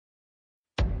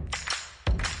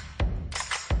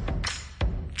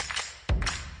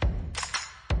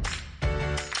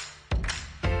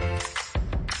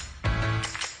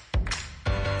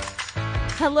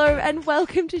Hello and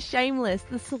welcome to Shameless,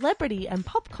 the celebrity and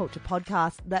pop culture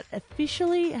podcast that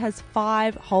officially has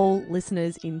 5 whole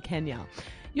listeners in Kenya.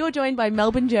 You're joined by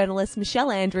Melbourne journalist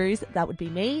Michelle Andrews, that would be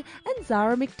me, and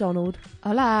Zara McDonald.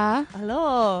 Hola.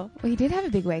 Hello. We did have a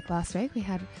big week last week. We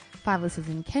had 5 listeners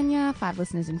in Kenya, 5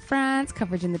 listeners in France,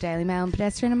 coverage in the Daily Mail and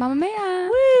Pedestrian and Mamma Mia.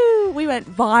 Woo! We went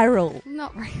viral.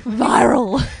 Not really.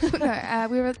 Viral. No,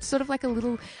 we were sort of like a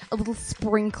little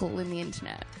sprinkle in the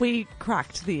internet. We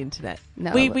cracked the internet.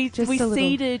 No, we just a little-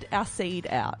 seeded our seed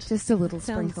out. Just a little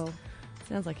Sounds- sprinkle.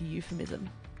 Sounds like a euphemism.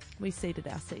 We seeded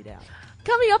our seed out.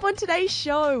 Coming up on today's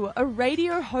show, a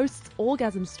radio host's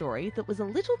orgasm story that was a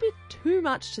little bit too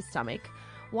much to stomach,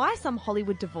 why some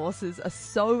Hollywood divorces are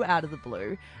so out of the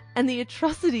blue, and the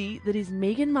atrocity that is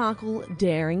Meghan Markle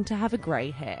daring to have a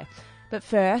grey hair. But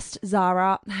first,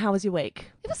 Zara, how was your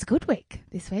week? It was a good week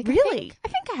this week. Really? I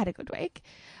think I had a good week.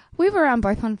 We were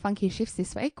both on funky shifts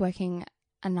this week, working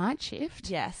a night shift.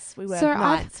 Yes, we work So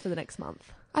nights for the next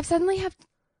month. I've suddenly have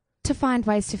to find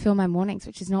ways to fill my mornings,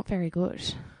 which is not very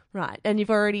good. Right, and you've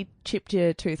already chipped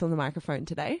your tooth on the microphone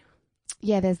today.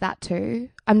 Yeah, there's that too.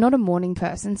 I'm not a morning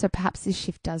person, so perhaps this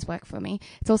shift does work for me.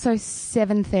 It's also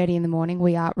 7:30 in the morning.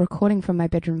 We are recording from my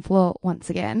bedroom floor once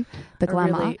again, the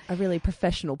glamour. A really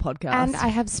professional podcast. And I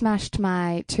have smashed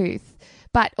my tooth.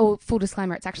 But, full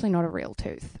disclaimer, it's actually not a real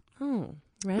tooth. Oh,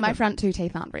 random. My front 2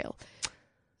 teeth aren't real.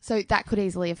 So that could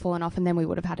easily have fallen off and then we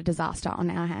would have had a disaster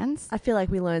on our hands. I feel like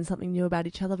we learn something new about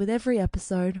each other with every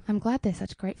episode. I'm glad they're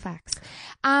such great facts.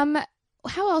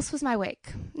 How else was my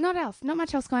week? Not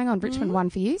much else going on. Richmond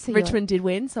won for you. So Richmond did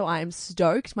win, so I am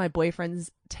stoked. My boyfriend's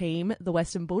team, the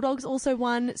Western Bulldogs, also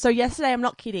won. So yesterday, I'm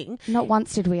not kidding. Not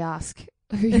once did we ask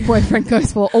who your boyfriend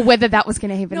goes for or whether that was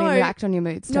going to have an impact on your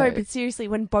moods too. No, but seriously,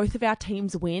 when both of our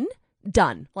teams win,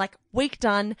 done. Like, week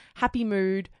done, happy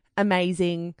mood,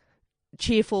 amazing,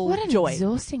 cheerful, what an joy.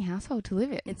 exhausting household to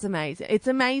live in. It's amazing. It's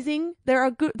amazing. There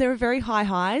are very high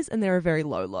highs and there are very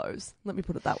low lows. Let me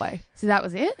put it that way. So that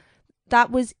was it? That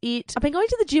was it. I've been going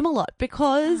to the gym a lot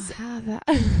because...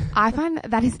 I find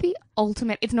that is the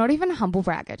ultimate... It's not even a humble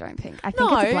brag, I don't think. I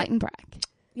think it's a blatant brag.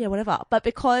 Yeah, whatever. But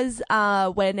because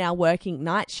we're now working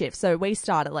night shift, so we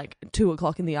start at like 2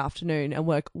 o'clock in the afternoon and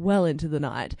work well into the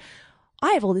night,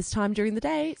 I have all this time during the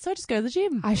day, so I just go to the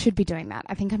gym. I should be doing that.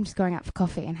 I think I'm just going out for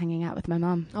coffee and hanging out with my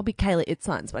mum. I'll be Kayla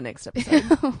Itzines by next episode.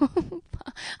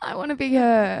 I want to be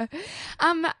her.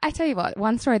 I tell you what,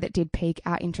 one story that did pique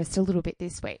our interest a little bit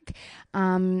this week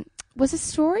was a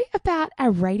story about a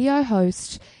radio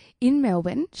host in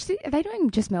Melbourne. Are they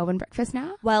doing just Melbourne breakfast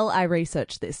now? Well, I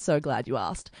researched this. So glad you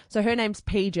asked. So her name's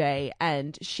PJ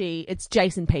and it's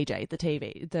Jason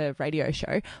PJ, the radio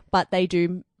show, but they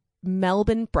do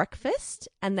Melbourne breakfast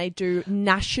and they do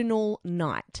national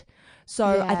night.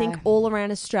 So Yeah. I think all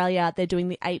around Australia, they're doing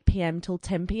the 8 p.m. till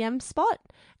 10 p.m. spot.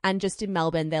 And just in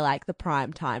Melbourne, they're like the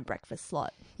prime time breakfast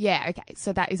slot. Yeah, okay.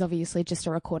 So that is obviously just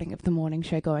a recording of the morning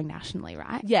show going nationally,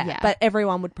 right? Yeah. But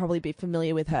everyone would probably be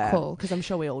familiar with her. Cool. Because I'm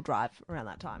sure we all drive around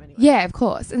that time anyway. Yeah, of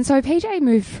course. And so PJ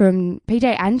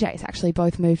and Jace actually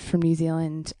both moved from New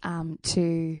Zealand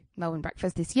to Melbourne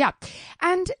breakfast this year.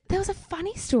 And there was a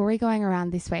funny story going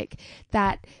around this week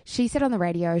that she said on the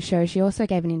radio show. She also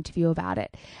gave an interview about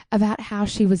it, about how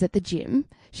she was at the gym.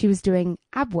 She was doing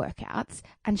ab workouts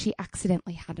and she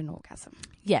accidentally had an orgasm.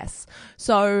 Yes.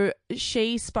 So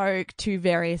she spoke to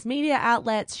various media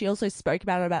outlets. She also spoke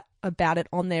about it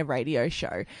on their radio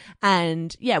show.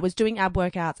 And yeah, was doing ab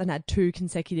workouts and had 2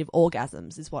 consecutive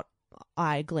orgasms is what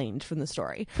I gleaned from the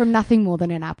story. From nothing more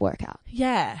than an ab workout.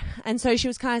 Yeah. And so she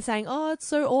was kind of saying, oh, it's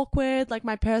so awkward. Like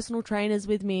my personal trainer's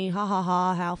with me. Ha ha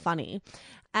ha. How funny.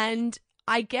 And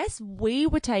I guess we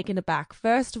were taken aback,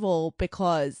 first of all,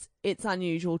 because it's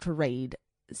unusual to read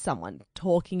someone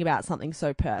talking about something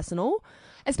so personal.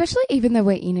 Especially even though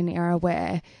we're in an era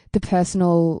where the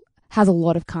personal has a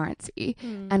lot of currency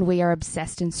and we are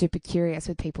obsessed and super curious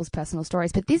with people's personal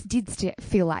stories. But this did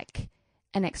feel like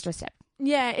an extra step.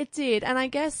 Yeah, it did. And I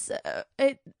guess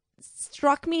it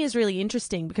struck me as really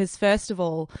interesting because, first of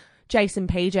all, Jason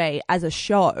PJ as a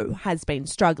show has been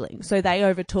struggling. So they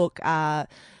overtook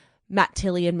Matt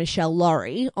Tilley and Michelle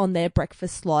Laurie on their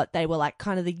breakfast slot. They were like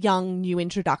kind of the young new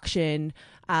introduction.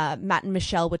 Matt and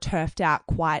Michelle were turfed out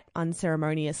quite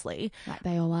unceremoniously. Like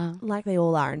they all are. Like they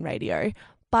all are in radio.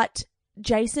 But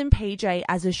Jason PJ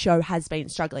as a show has been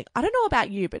struggling. I don't know about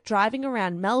you, but driving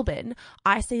around Melbourne,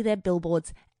 I see their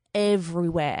billboards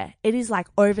everywhere. It is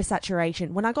like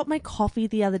oversaturation. When I got my coffee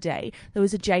the other day, there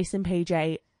was a Jason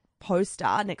PJ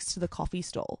poster next to the coffee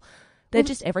stall. They're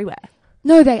just everywhere.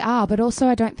 No, they are, but also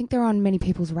I don't think they're on many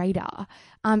people's radar.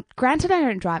 Granted, I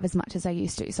don't drive as much as I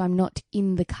used to, so I'm not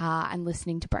in the car and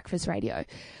listening to breakfast radio.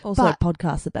 Also,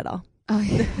 podcasts are better. Oh,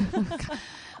 yeah.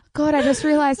 God, I just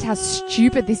realised how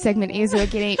stupid this segment is. We're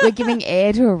giving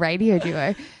air to a radio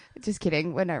duo. Just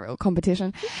kidding. We're no real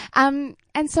competition. And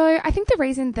so I think the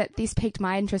reason that this piqued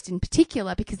my interest in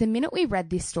particular, because the minute we read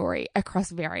this story across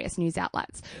various news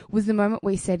outlets, was the moment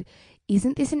we said,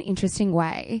 isn't this an interesting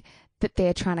way that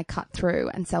they're trying to cut through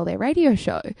and sell their radio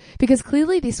show? Because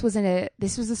clearly this was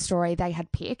a story they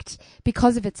had picked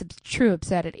because of its true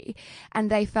absurdity. And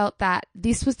they felt that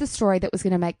this was the story that was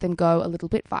going to make them go a little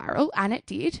bit viral. And it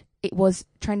did. It was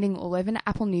trending all over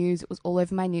Apple News. It was all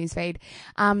over my newsfeed.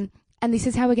 And this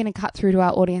is how we're going to cut through to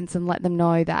our audience and let them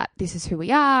know that this is who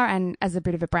we are, and as a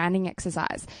bit of a branding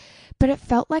exercise. But it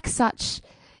felt like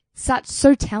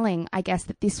so telling, I guess,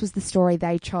 that this was the story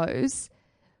they chose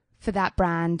for that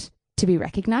brand to be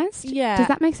recognised. Yeah. Does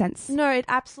that make sense? No, it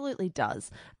absolutely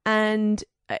does. And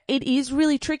it is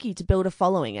really tricky to build a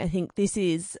following. I think this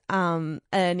is an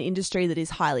industry that is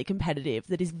highly competitive,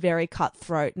 that is very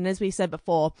cutthroat. And as we said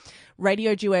before,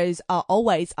 radio duos are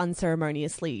always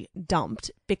unceremoniously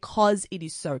dumped because it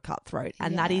is so cutthroat.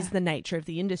 And that is the nature of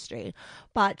the industry.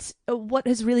 But what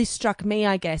has really struck me,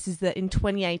 I guess, is that in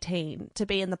 2018, to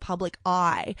be in the public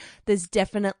eye, there's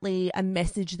definitely a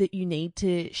message that you need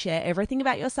to share everything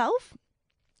about yourself.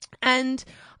 And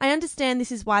I understand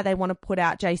this is why they want to put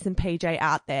out Jason PJ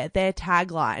out there. Their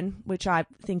tagline, which I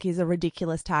think is a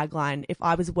ridiculous tagline. If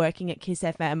I was working at Kiss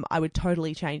FM, I would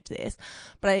totally change this.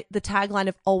 But the tagline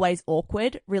of always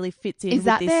awkward really fits in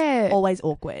with this always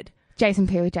awkward. Jason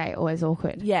PJ, always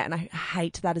awkward. Yeah, and I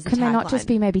hate that as a tagline. Can they not just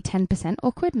be maybe 10%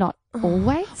 awkward, not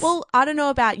always? Well, I don't know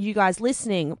about you guys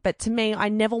listening, but to me, I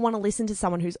never want to listen to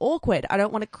someone who's awkward. I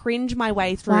don't want to cringe my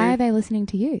way through. Why are they listening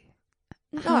to you?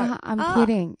 No, I'm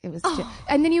kidding. It was,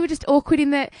 and then you were just awkward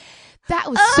in that. That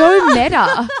was so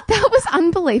meta. That was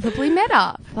unbelievably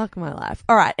meta. Fuck my life.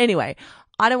 All right. Anyway,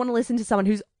 I don't want to listen to someone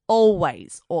who's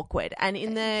always awkward. And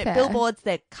in the billboards,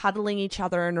 they're cuddling each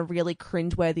other in a really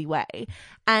cringeworthy way.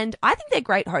 And I think they're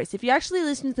great hosts. If you actually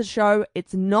listen to the show,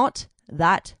 it's not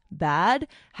that bad.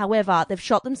 However, they've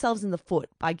shot themselves in the foot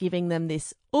by giving them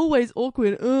this always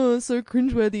awkward, so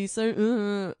cringeworthy,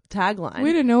 so tagline.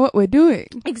 We don't know what we're doing.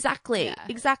 Exactly.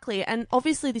 And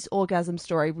obviously this orgasm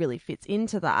story really fits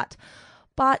into that.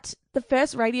 But the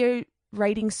first radio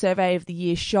rating survey of the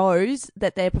year shows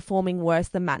that they're performing worse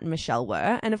than Matt and Michelle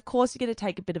were. And of course, you're going to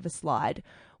take a bit of a slide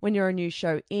when you're a new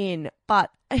show in. But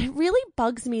it really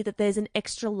bugs me that there's an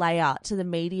extra layer to the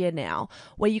media now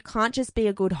where you can't just be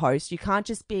a good host. You can't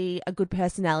just be a good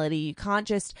personality. You can't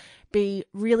just be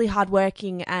really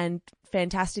hardworking and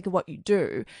fantastic at what you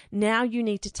do. Now you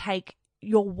need to take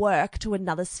your work to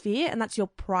another sphere, and that's your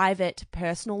private,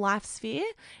 personal life sphere.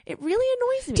 It really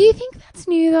annoys me. Do you think that's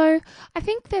new, though? I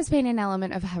think there's been an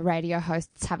element of radio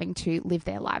hosts having to live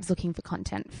their lives looking for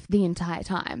content the entire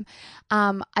time.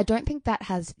 I don't think that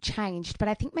has changed, but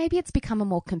I think maybe it's become a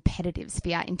more competitive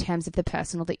sphere in terms of the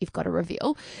personal that you've got to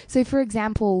reveal. So, for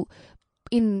example,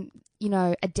 in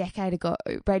a decade ago,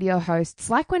 radio hosts,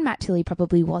 like when Matt Tilley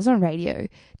probably was on radio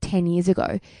 10 years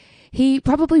ago, he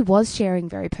probably was sharing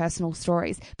very personal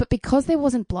stories, but because there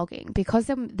wasn't blogging, because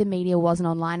the media wasn't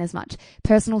online as much,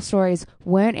 personal stories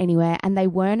weren't anywhere, and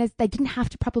they didn't have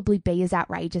to probably be as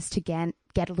outrageous to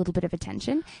get a little bit of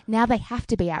attention. Now they have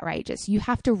to be outrageous. You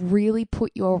have to really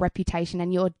put your reputation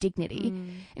and your dignity.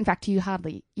 In fact, you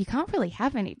can't really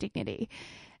have any dignity.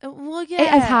 Well, yeah.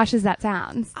 As harsh as that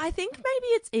sounds. I think maybe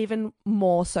it's even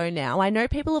more so now. I know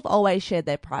people have always shared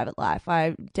their private life.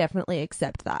 I definitely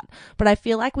accept that. But I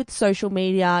feel like with social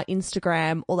media,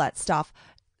 Instagram, all that stuff,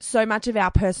 so much of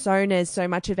our personas, so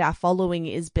much of our following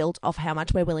is built off how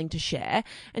much we're willing to share.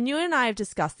 And you and I have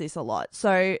discussed this a lot.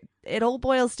 So it all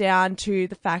boils down to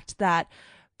the fact that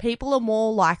people are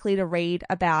more likely to read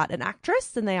about an actress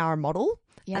than they are a model.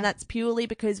 Yeah. And that's purely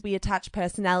because we attach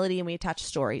personality and we attach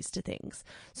stories to things.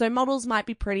 So models might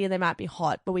be pretty and they might be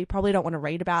hot, but we probably don't want to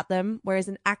read about them. Whereas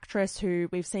an actress who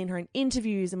we've seen her in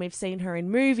interviews and we've seen her in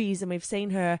movies and we've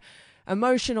seen her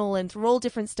emotional and through all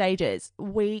different stages,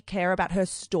 we care about her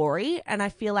story. And I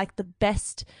feel like the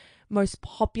best, most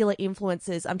popular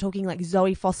influencers, I'm talking like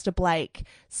Zoe Foster-Blake,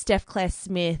 Steph Claire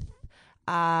Smith,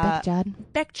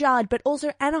 Beck Judd, but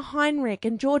also Anna Heinrich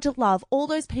and Georgia Love. All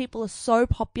those people are so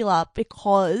popular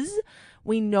because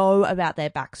we know about their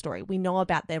backstory. We know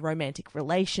about their romantic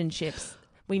relationships.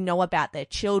 We know about their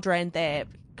children, their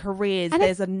careers.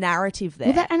 There's a narrative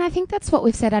there. Well, and I think that's what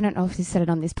we've said. I don't know if we've said it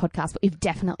on this podcast, but we've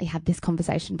definitely had this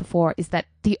conversation before, is that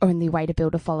the only way to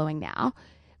build a following now,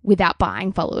 without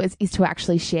buying followers is to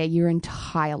actually share your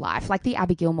entire life. Like the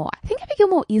Abby Gilmore. I think Abby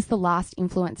Gilmore is the last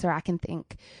influencer I can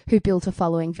think who built a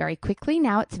following very quickly.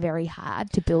 Now it's very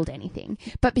hard to build anything,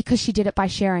 but because she did it by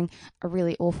sharing a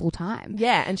really awful time.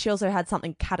 Yeah, and she also had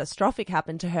something catastrophic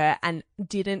happen to her and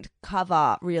didn't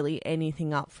cover really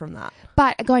anything up from that.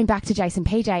 But going back to Jason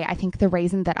PJ, I think the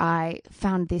reason that I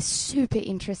found this super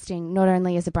interesting, not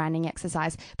only as a branding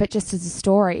exercise, but just as a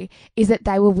story, is that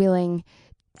they were willing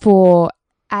for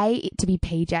it to be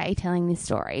PJ telling this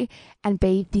story, and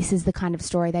B, this is the kind of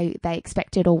story they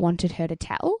expected or wanted her to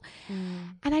tell.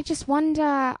 And I just wonder,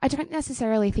 I don't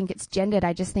necessarily think it's gendered.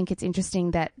 I just think it's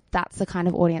interesting that that's the kind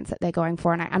of audience that they're going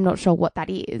for. And I'm not sure what that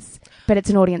is, but it's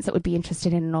an audience that would be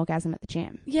interested in an orgasm at the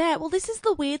gym. Yeah, well, this is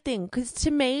the weird thing, because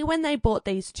to me, when they brought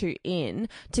these two in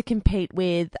to compete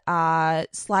with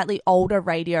slightly older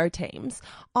radio teams,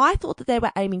 I thought that they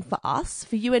were aiming for us,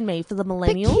 for you and me, for the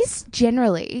millennials. But Kiss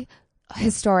generally,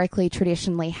 historically,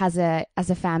 traditionally has a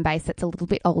fan base that's a little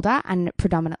bit older and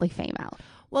predominantly female.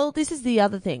 Well, this is the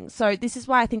other thing. So this is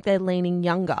why I think they're leaning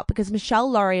younger, because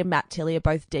Michelle Laurie and Matt Tilley are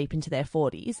both deep into their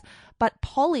 40s. But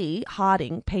Polly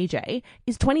Harding, PJ,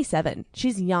 is 27.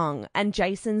 She's young. And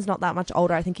Jason's not that much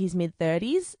older. I think he's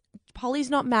mid-30s. Polly's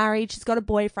not married. She's got a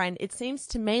boyfriend. It seems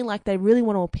to me like they really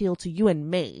want to appeal to you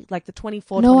and me, like the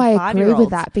 24, No, 25-year-olds. I agree with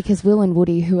that, because Will and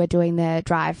Woody, who are doing their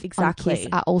drive Exactly. on Kiss,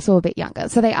 are also a bit younger.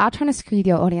 So they are trying to skew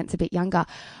their audience a bit younger.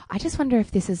 I just wonder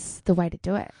if this is the way to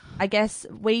do it. I guess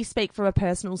we speak from a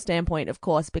personal standpoint, of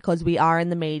course, because we are in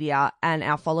the media and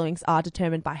our followings are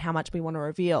determined by how much we want to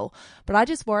reveal. But I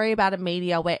just worry about a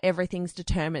media where everything's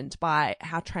determined by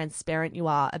how transparent you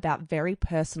are about very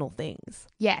personal things.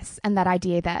 Yes, and that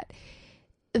idea that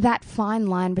fine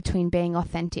line between being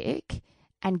authentic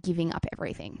and giving up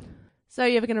everything. So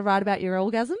you ever going to write about your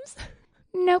orgasms?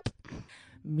 Nope.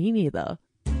 Me neither.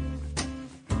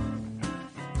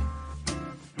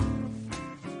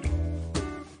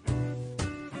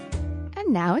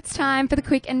 And now it's time for the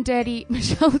quick and dirty.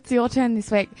 Michelle, it's your turn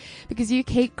this week, because you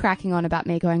keep cracking on about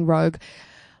me going rogue.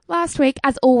 Last week,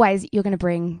 as always, you're going to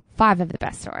bring 5 of the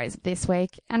best stories this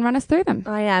week and run us through them.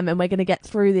 I am, and we're going to get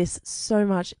through this so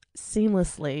much more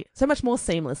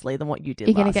seamlessly than what you did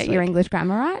You're last going to get week. your English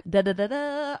grammar right?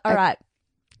 Da-da-da-da. All right.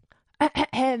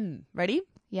 Ready?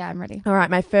 Yeah, I'm ready. All right,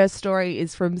 my first story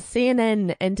is from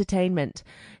CNN Entertainment.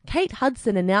 Kate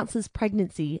Hudson announces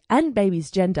pregnancy and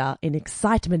baby's gender in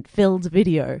excitement-filled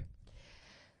video.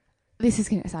 This is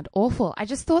going to sound awful. I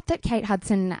just thought that Kate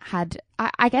Hudson had...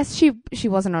 I guess she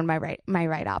wasn't on my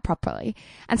radar properly.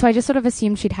 And so I just sort of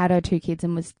assumed she'd had her 2 kids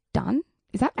and was done.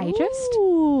 Is that ageist?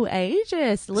 Ooh,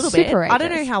 ageist. A little Super bit. I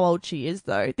don't know ageist. how old she is,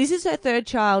 though. This is her 3rd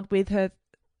child with the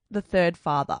 3rd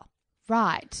father.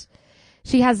 Right.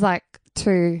 She has like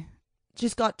 2...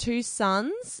 She's got 2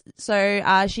 sons. So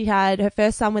she had her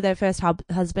first son with her first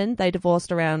husband. They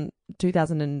divorced around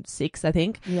 2006, I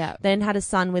think. Yeah. Then had a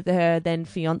son with her then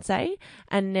fiance.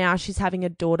 And now she's having a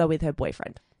daughter with her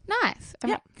boyfriend. Nice.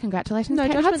 Yeah. Congratulations, No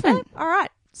Kate judgment Hudson. there. All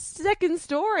right. Second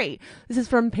story. This is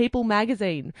from People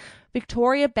magazine.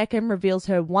 Victoria Beckham reveals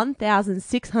her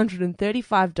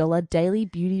 $1,635 daily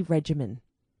beauty regimen.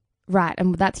 Right,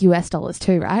 and that's US dollars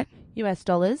too, right? US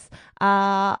dollars.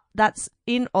 That's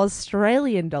in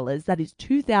Australian dollars. That is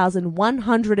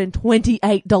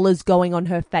 $2,128 going on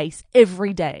her face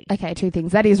every day. Okay, 2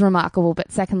 things. That is remarkable,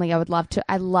 but secondly, I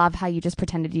love how you just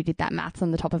pretended you did that maths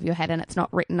on the top of your head and it's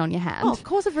not written on your hand. Oh, of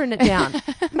course I've written it down.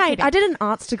 Mate, Okay. I did an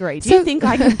arts degree. Do you think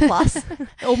I can plus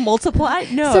or multiply?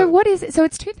 No. So what is it? So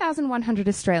it's 2,100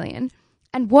 Australian.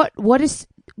 And what is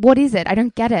it? I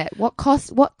don't get it. What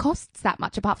costs that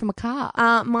much apart from a car?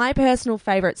 My personal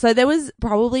favourite. So there was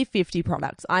probably 50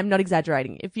 products. I'm not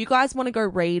exaggerating. If you guys want to go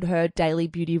read her daily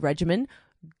beauty regimen,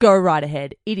 go right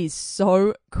ahead. It is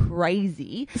so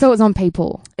crazy. So it was on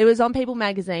People. It was on People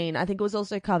magazine. I think it was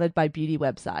also covered by beauty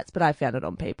websites, but I found it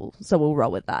on People, so we'll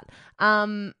roll with that.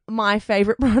 My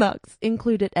favourite products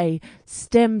included a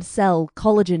stem cell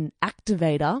collagen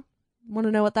activator. Want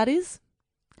to know what that is?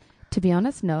 To be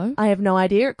honest, no. I have no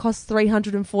idea. It costs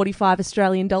 345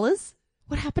 Australian dollars.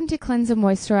 What happened to cleanse and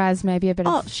moisturize? Maybe a bit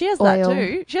of She has oil. that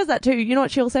too. She has that too. You know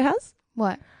what she also has?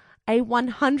 What? A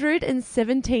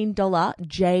 $117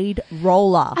 jade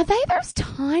roller. Are they those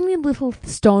tiny little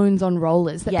stones on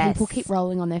rollers that Yes. people keep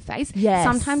rolling on their face? Yes.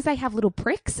 Sometimes they have little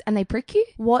pricks and they prick you.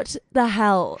 What the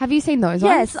hell? Have you seen those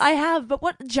Yes, ones? I have. But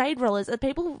what jade rollers? Are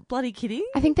people bloody kidding?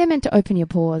 I think they're meant to open your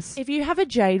pores. If you have a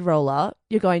jade roller,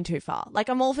 you're going too far. Like,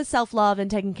 I'm all for self-love and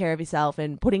taking care of yourself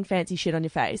and putting fancy shit on your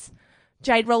face.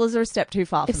 Jade rollers are a step too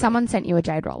far for If me. someone sent you a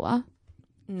jade roller,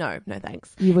 No,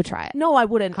 thanks. You would try it. No, I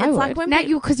wouldn't. I It's would. like when Now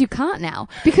because you can't now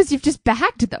because you've just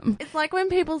bagged them. it's like when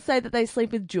people say that they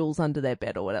sleep with jewels under their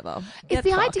bed or whatever. Is Get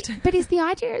the fucked. idea? But is the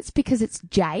idea it's because it's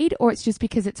jade, or it's just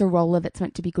because it's a roller that's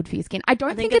meant to be good for your skin? I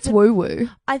don't think it's woo woo.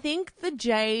 I think the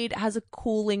jade has a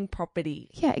cooling property.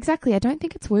 Yeah, exactly. I don't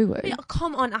think it's woo woo. Yeah,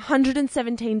 come on,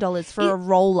 $117 for a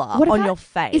roller What on about- your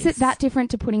face. Is it that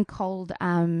different to putting cold?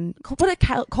 Put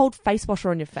a cold face washer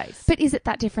on your face. But is it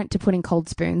that different to putting cold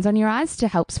spoons on your eyes to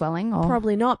help swelling? Or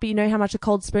Probably not, but you know how much a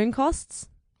cold spoon costs?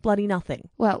 Bloody nothing.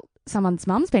 well, someone's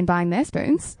mum's been buying their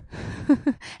spoons,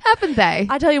 haven't they?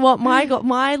 I tell you what, my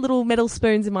little metal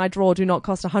spoons in my drawer do not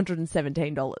cost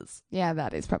 $117. Yeah,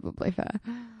 that is probably fair.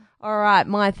 All right,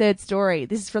 my third story.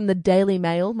 This is from the Daily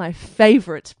Mail, my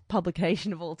favourite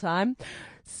publication of all time.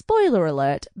 Spoiler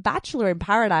alert, Bachelor in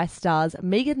Paradise stars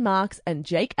Megan Marx and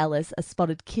Jake Ellis are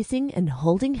spotted kissing and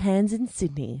holding hands in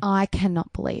Sydney. I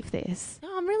cannot believe this.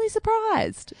 Oh, I'm really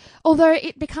surprised. Although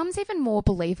it becomes even more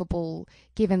believable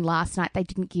given last night they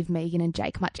didn't give Megan and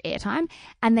Jake much airtime,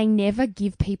 and they never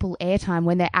give people airtime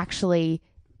when they're actually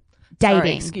dating.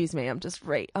 Sorry, excuse me,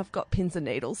 I've got pins and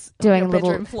needles doing on your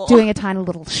bedroom floor. doing a tiny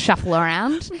little shuffle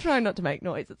around. I'm trying not to make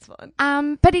noise, it's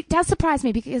fine. But it does surprise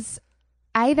me because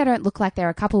A, they don't look like they're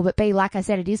a couple, but B, like I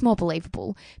said, it is more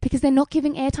believable because they're not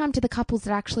giving airtime to the couples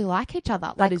that actually like each other,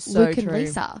 like That is so Luke true. and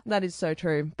Lisa. That is so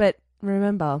true. But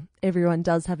remember, everyone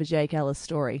does have a Jake Ellis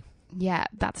story. Yeah,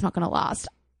 that's not going to last,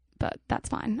 but that's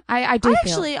fine. I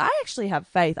actually have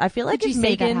faith. I feel like Did if you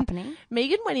see that Megan happening?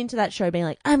 went into that show being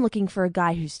like, I'm looking for a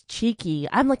guy who's cheeky.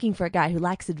 I'm looking for a guy who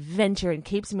likes adventure and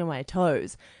keeps me on my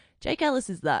toes. Jake Ellis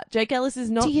is that. Jake Ellis is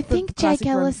not. Do you the think classic Jake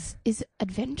Ellis is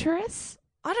adventurous?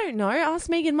 I don't know. Ask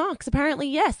Megan Marx. Apparently,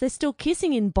 yes. They're still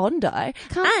kissing in Bondi.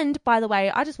 And, by the way,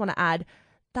 I just want to add,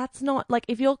 that's not, like,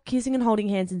 if you're kissing and holding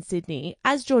hands in Sydney,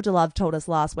 as Georgia Love told us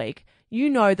last week, you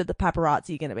know that the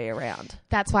paparazzi are going to be around.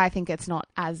 That's why I think it's not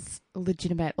as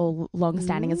legitimate or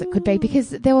long-standing as it could be, because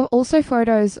there were also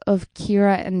photos of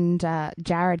Kira and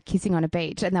Jared kissing on a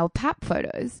beach, and they were pap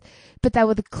photos, but they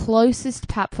were the closest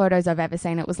pap photos I've ever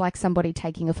seen. It was like somebody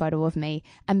taking a photo of me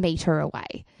a metre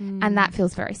away, and that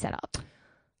feels very set up.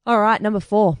 All right, number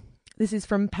 4. This is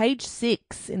from Page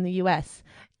 6 in the US.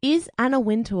 Is Anna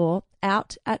Wintour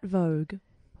out at Vogue?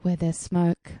 Where there's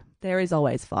smoke. There is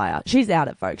always fire. She's out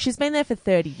at Vogue. She's been there for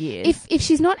 30 years. If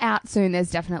she's not out soon,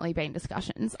 there's definitely been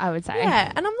discussions, I would say.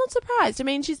 Yeah, and I'm not surprised. I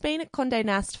mean, she's been at Condé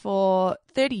Nast for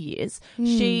 30 years.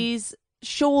 She's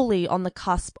surely on the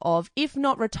cusp of, if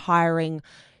not retiring,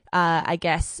 I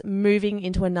guess, moving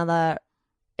into another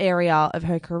area of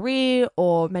her career,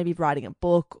 or maybe writing a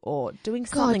book or doing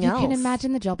something else. You can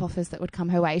imagine the job offers that would come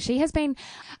her way. She has been,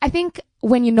 I think,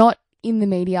 when you're not in the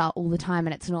media all the time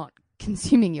and it's not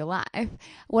consuming your life,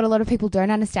 what a lot of people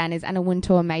don't understand is Anna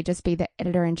Wintour may just be the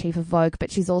editor-in-chief of Vogue, but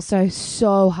she's also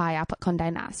so high up at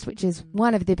Condé Nast, which is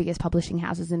one of the biggest publishing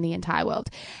houses in the entire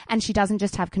world. And she doesn't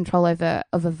just have control over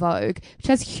Vogue, which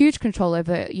has huge control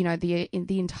over, you know, the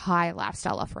entire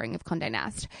lifestyle offering of Condé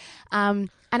Nast.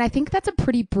 And I think that's a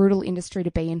pretty brutal industry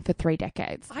to be in for 3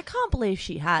 decades. I can't believe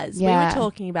she has. Yeah. We were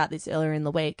talking about this earlier in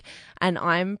the week, and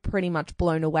I'm pretty much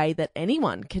blown away that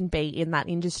anyone can be in that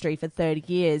industry for 30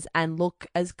 years and look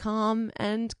as calm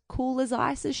and cool as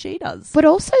ice as she does. But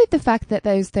also the fact that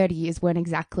those 30 years weren't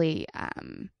exactly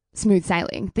smooth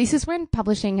sailing. This is when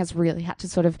publishing has really had to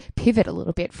sort of pivot a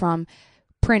little bit from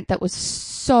print that was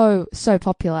so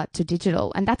popular to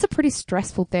digital, and that's a pretty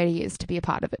stressful 30 years to be a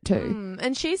part of it too.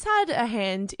 And she's had a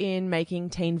hand in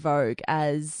making Teen Vogue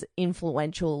as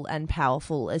influential and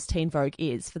powerful as Teen Vogue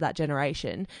is for that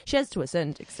generation. She has to a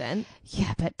certain extent.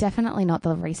 Yeah, but definitely not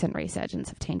the recent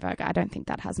resurgence of Teen Vogue. I don't think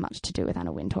that has much to do with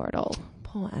Anna Wintour at all.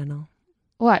 Poor Anna.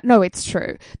 What? No, it's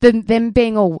true. Them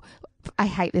being all, I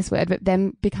hate this word, but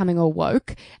them becoming all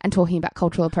woke and talking about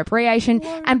cultural appropriation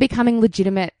and becoming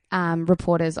legitimate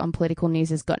reporters on political news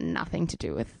has got nothing to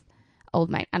do with old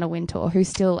mate Anna Wintour, who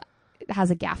still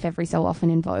has a gaffe every so often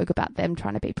in Vogue about them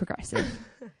trying to be progressive.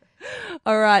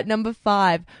 All right, number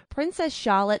 5. Princess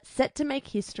Charlotte set to make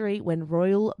history when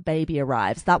royal baby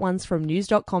arrives. That one's from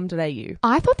news.com.au.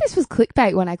 I thought this was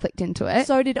clickbait when I clicked into it.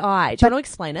 So did I. Do you want to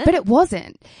explain it? But it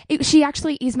wasn't. She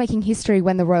actually is making history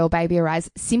when the royal baby arrives,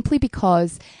 simply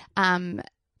because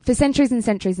for centuries and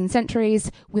centuries and centuries,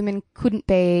 women couldn't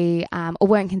be or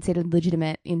weren't considered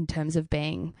legitimate in terms of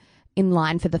being in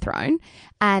line for the throne.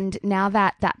 And now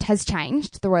that has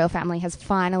changed, the royal family has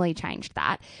finally changed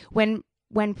that.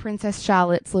 When Princess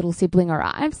Charlotte's little sibling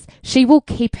arrives, she will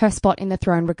keep her spot in the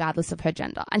throne regardless of her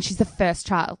gender. And she's the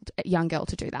first young girl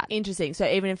to do that. Interesting. So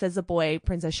even if there's a boy,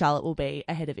 Princess Charlotte will be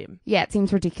ahead of him. Yeah, it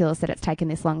seems ridiculous that it's taken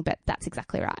this long, but that's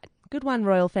exactly right. Good one,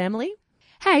 royal family.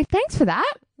 Hey, thanks for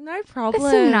that. No problem.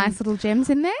 There's some nice little gems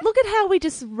in there. Look at how we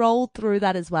just rolled through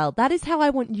that as well. That is how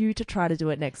I want you to try to do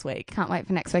it next week. Can't wait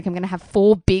for next week. I'm going to have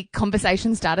 4 big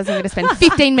conversation starters. I'm going to spend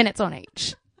 15 minutes on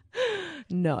each.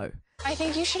 No. I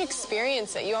think you should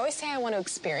experience it. You always say I want to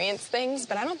experience things,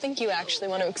 but I don't think you actually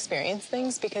want to experience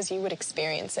things because you would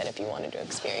experience it if you wanted to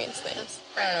experience things.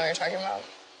 I don't know what you're talking about.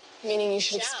 Meaning you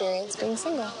should experience being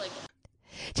single.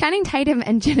 Channing Tatum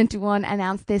and Jenna Dewan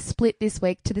announced their split this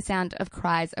week to the sound of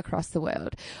cries across the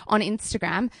world. On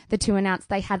Instagram, the two announced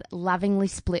they had lovingly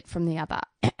split from the other.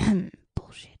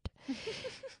 Bullshit.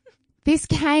 This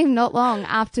came not long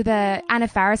after the Anna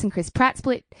Faris and Chris Pratt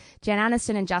split, Jen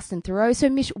Aniston and Justin Theroux. So,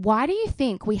 Mish, why do you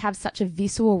think we have such a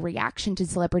visceral reaction to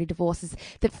celebrity divorces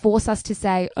that force us to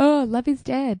say, oh, love is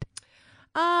dead?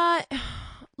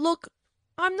 Look,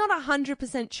 I'm not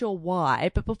 100% sure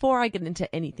why, but before I get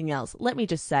into anything else, let me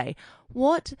just say,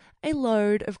 what a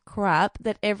load of crap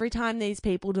that every time these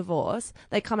people divorce,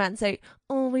 they come out and say,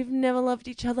 oh, we've never loved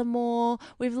each other more,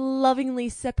 we've lovingly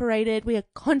separated, we are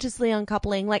consciously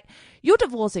uncoupling. Like, you're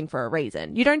divorcing for a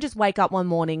reason. You don't just wake up one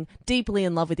morning deeply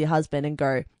in love with your husband and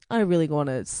go, I really want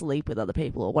to sleep with other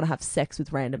people or want to have sex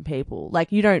with random people.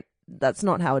 Like, you don't. That's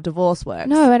not how a divorce works.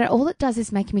 No, and all it does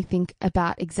is make me think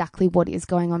about exactly what is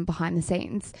going on behind the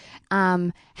scenes.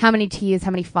 How many tears,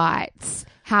 how many fights,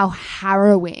 how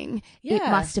harrowing it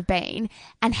must have been,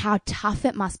 and how tough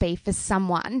it must be for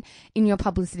someone in your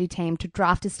publicity team to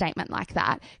draft a statement like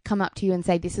that, come up to you and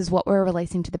say, this is what we're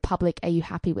releasing to the public. Are you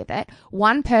happy with it?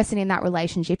 One person in that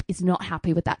relationship is not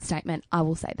happy with that statement. I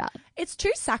will say that. It's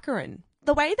too saccharine.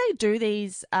 The way they do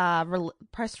these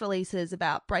press releases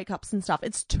about breakups and stuff,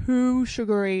 it's too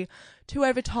sugary, too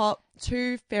over top,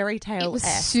 too fairy tale-esque. It was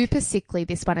super sickly,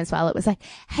 this one as well. It was like,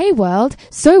 hey world,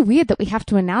 so weird that we have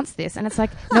to announce this. And it's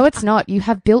like, no, it's not. You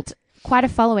have built quite a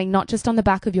following, not just on the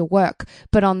back of your work,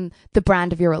 but on the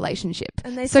brand of your relationship.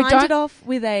 And they signed it off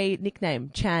with a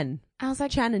nickname, Chan. I was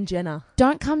like, Chan and Jenna.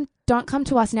 Don't come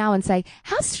to us now and say,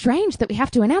 how strange that we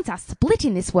have to announce our split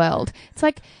in this world. It's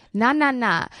like,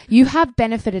 nah. You have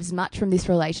benefited as much from this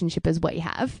relationship as we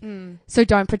have. So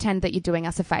don't pretend that you're doing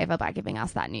us a favour by giving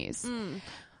us that news.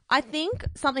 I think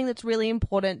something that's really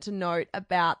important to note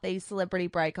about these celebrity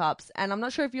breakups, and I'm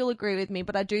not sure if you'll agree with me,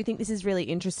 but I do think this is really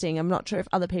interesting. I'm not sure if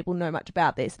other people know much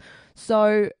about this.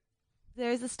 So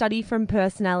there is a study from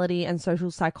Personality and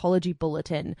Social Psychology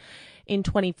Bulletin in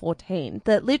 2014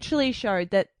 that literally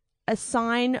showed that a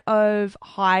sign of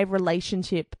high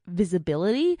relationship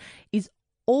visibility is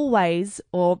always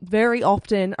or very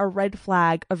often a red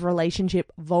flag of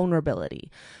relationship vulnerability.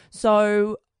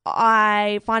 So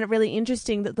I find it really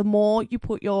interesting that the more you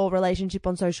put your relationship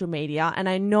on social media, and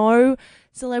I know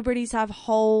celebrities have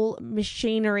whole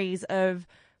machineries of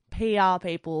PR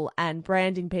people and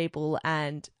branding people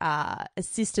and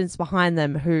assistants behind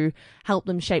them who help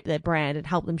them shape their brand and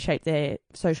help them shape their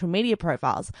social media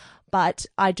profiles. But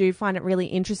I do find it really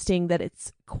interesting that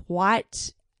it's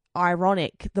quite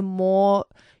ironic. The more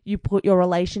you put your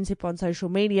relationship on social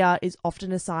media is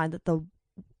often a sign that the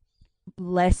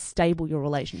less stable your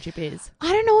relationship is.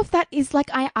 I don't know if that is like,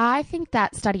 I think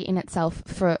that study in itself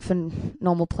for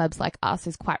normal plebs like us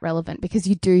is quite relevant, because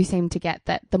you do seem to get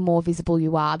that the more visible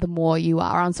you are, the more you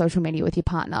are on social media with your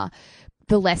partner,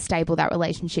 the less stable that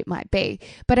relationship might be.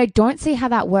 But I don't see how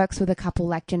that works with a couple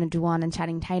like Jenna Dewan and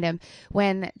Channing Tatum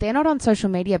when they're not on social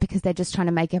media because they're just trying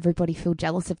to make everybody feel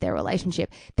jealous of their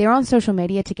relationship. They're on social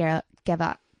media together,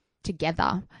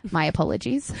 my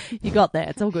apologies. You got there.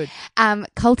 It's all good.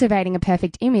 Cultivating a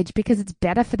perfect image because it's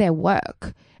better for their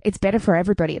work. It's better for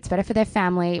everybody. It's better for their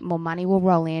family. More money will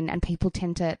roll in and people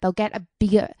they'll get a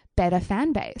bigger, better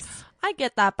fan base. I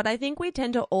get that, but I think we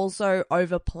tend to also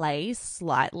overplay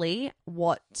slightly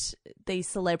what these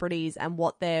celebrities and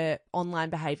what their online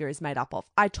behavior is made up of.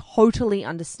 I totally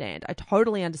understand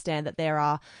that there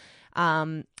are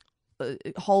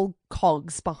whole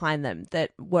cogs behind them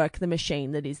that work the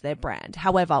machine that is their brand.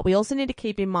 However, we also need to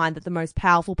keep in mind that the most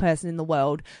powerful person in the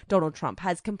world, Donald Trump,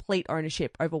 has complete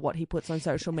ownership over what he puts on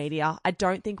social media. I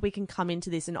don't think we can come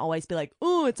into this and always be like,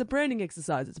 oh, it's a branding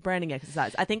exercise.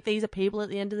 I think these are people at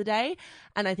the end of the day,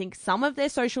 and I think some of their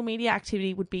social media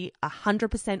activity would be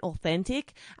 100%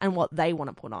 authentic and what they want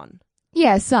to put on.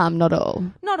 Yeah, some, not all.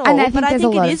 Not all, but I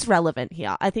think it is relevant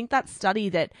here. I think that study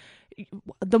that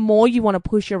the more you want to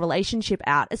push your relationship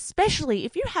out, especially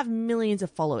if you have millions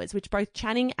of followers, which both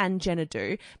Channing and Jenna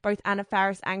do, both Anna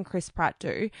Faris and Chris Pratt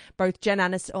do, both Jen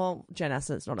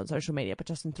Aniston's not on social media, but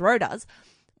Justin Theroux does.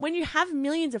 When you have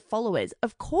millions of followers,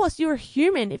 of course, you're a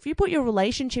human. If you put your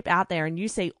relationship out there and you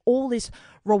see all this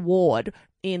reward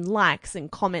in likes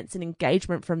and comments and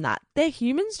engagement from that. They're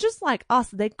humans just like us.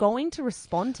 They're going to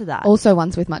respond to that. Also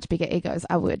ones with much bigger egos,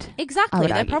 Exactly.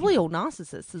 They're argue. probably all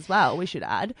narcissists as well, we should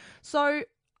add. So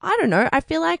I don't know. I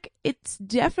feel like it's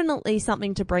definitely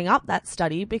something to bring up, that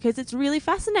study, because it's really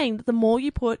fascinating that the more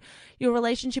you put your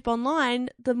relationship online,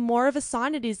 the more of a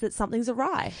sign it is that something's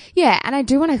awry. Yeah, and I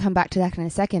do want to come back to that in a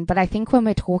second, but I think when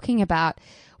we're talking about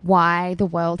why the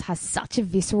world has such a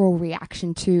visceral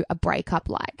reaction to a breakup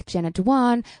like Jenna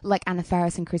Dewan, like Anna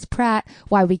Faris and Chris Pratt,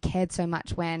 why we cared so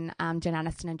much when Jen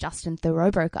Aniston and Justin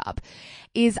Theroux broke up,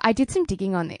 is I did some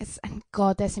digging on this, and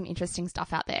God, there's some interesting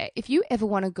stuff out there. If you ever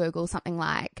want to Google something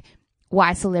like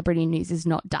why celebrity news is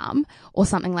not dumb or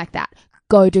something like that,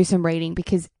 go do some reading,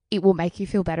 because it will make you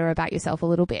feel better about yourself a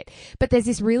little bit. But there's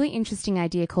this really interesting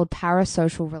idea called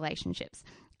parasocial relationships.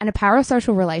 And a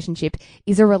parasocial relationship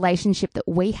is a relationship that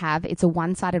we have. It's a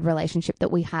one-sided relationship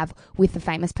that we have with a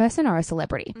famous person or a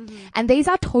celebrity. Mm-hmm. And these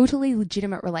are totally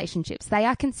legitimate relationships. They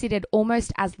are considered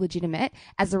almost as legitimate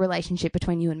as the relationship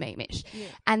between you and me, Mish. Yeah.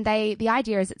 And the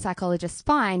idea is that psychologists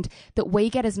find that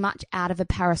we get as much out of a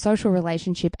parasocial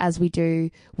relationship as we do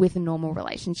with a normal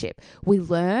relationship. We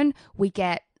learn, we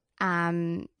get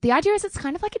the idea is it's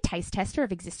kind of like a taste tester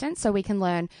of existence, so we can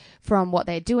learn from what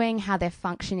they're doing, how they're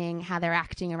functioning, how they're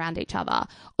acting around each other.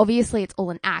 Obviously, it's all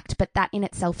an act, but that in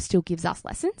itself still gives us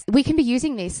lessons. We can be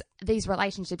using these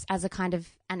relationships as a kind of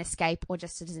an escape or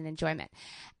just as an enjoyment.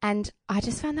 And I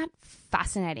just found that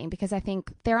fascinating, because I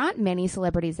think there aren't many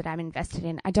celebrities that I'm invested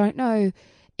in. I don't know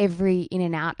every in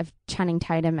and out of Channing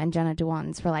Tatum and Jenna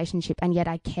Dewan's relationship, and yet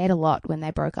I cared a lot when they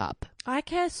broke up. I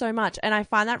care so much, and I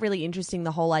find that really interesting,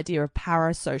 the whole idea of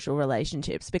parasocial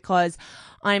relationships, because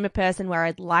I'm a person where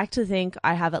I'd like to think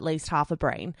I have at least half a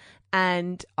brain,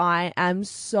 and I am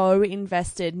so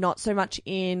invested, not so much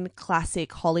in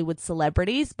classic Hollywood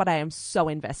celebrities, but I am so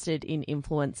invested in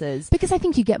influencers. Because I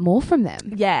think you get more from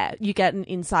them. Yeah, you get an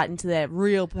insight into their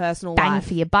real personal Bang life.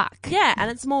 for your buck. Yeah, and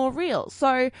it's more real.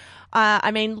 So,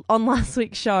 I mean, on last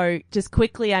week's show, just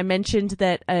quickly, I mentioned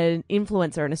that an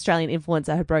Australian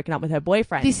influencer, had broken up with her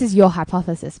boyfriend. This is your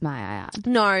hypothesis, may I add?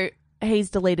 No, he's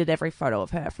deleted every photo of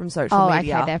her from social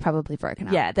media. Oh, okay, they're probably broken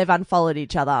up. Yeah, they've unfollowed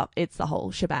each other. It's the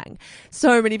whole shebang.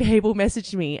 So many people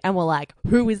messaged me and were like,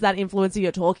 who is that influencer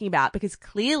you're talking about? Because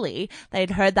clearly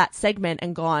they'd heard that segment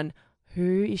and gone,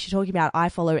 who is she talking about? I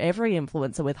follow every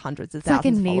influencer with hundreds of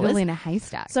thousands of followers. It's like a needle in a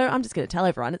haystack. So I'm just going to tell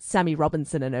everyone, it's Sammy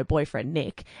Robinson and her boyfriend,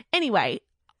 Nick. Anyway,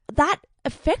 that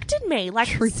affected me. Like,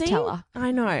 truth teller.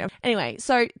 I know. Anyway,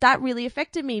 so that really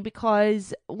affected me,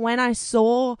 because when I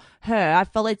saw her, I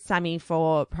followed Sammy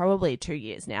for probably 2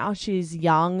 years now. She's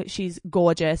young, she's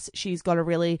gorgeous, she's got a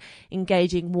really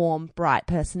engaging, warm, bright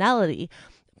personality.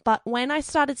 But when I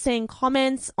started seeing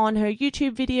comments on her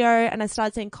YouTube video and I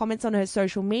started seeing comments on her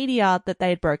social media that they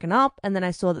had broken up, and then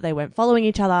I saw that they weren't following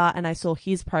each other, and I saw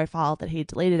his profile that he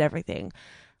deleted everything.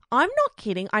 I'm not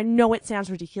kidding. I know it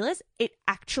sounds ridiculous. It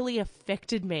actually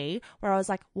affected me, where I was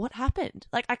like, what happened?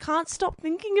 Like, I can't stop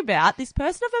thinking about this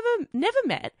person I've never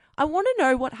met. I want to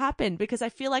know what happened, because I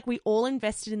feel like we all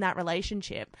invested in that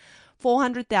relationship.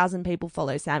 400,000 people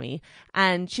follow Sammy,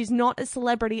 and she's not a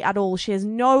celebrity at all. She has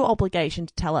no obligation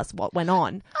to tell us what went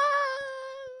on.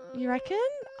 You reckon?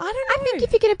 I don't know. I think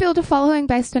if you're going to build a following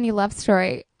based on your love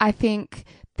story, I think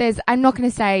I'm not going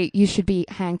to say you should be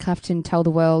handcuffed and tell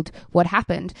the world what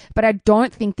happened, but I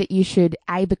don't think that you should,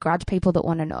 begrudge people that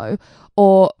want to know,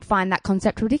 or find that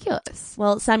concept ridiculous.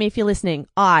 Well, Sammy, if you're listening,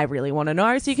 I really want to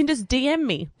know, so you can just DM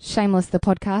me.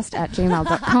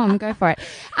 shamelesthepodcast@gmail.com. Go for it.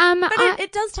 But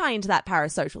it does tie into that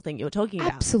parasocial thing you were talking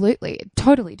about. Absolutely. It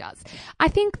totally does. I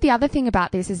think the other thing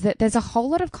about this is that there's a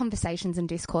whole lot of conversations and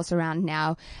discourse around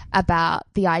now about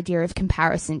the idea of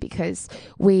comparison, because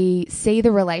we see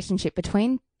the relationship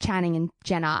between Channing and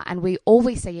Jenna, and we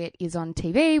see it is on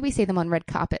TV, we see them on red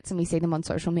carpets, and we see them on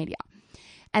social media.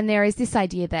 And there is this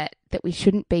idea that we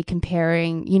shouldn't be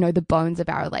comparing, the bones of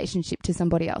our relationship to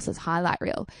somebody else's highlight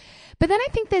reel. But then I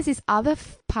think there's this other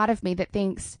part of me that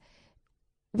thinks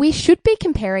we should be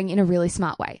comparing in a really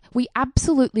smart way. We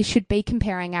absolutely should be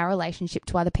comparing our relationship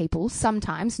to other people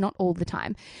sometimes, not all the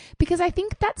time, because I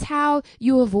think that's how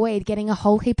you avoid getting a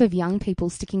whole heap of young people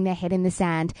sticking their head in the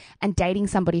sand and dating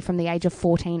somebody from the age of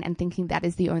 14 and thinking that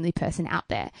is the only person out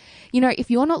there.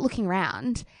 If you're not looking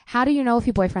around, how do you know if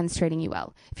your boyfriend's treating you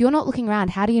well? If you're not looking around,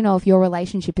 how do you know if your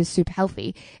relationship is super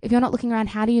healthy? If you're not looking around,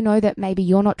 how do you know that maybe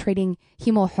you're not treating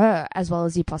him or her as well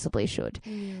as you possibly should?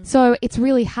 So it's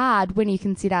really hard when you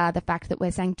consider the fact that we're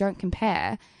saying don't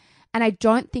compare. And I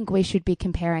don't think we should be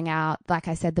comparing like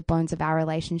I said, the bones of our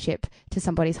relationship to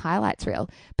somebody's highlights reel.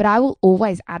 But I will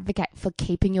always advocate for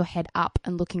keeping your head up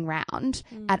and looking round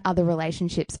at other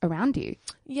relationships around you.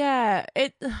 Yeah,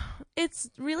 it's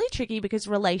really tricky because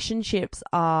relationships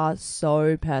are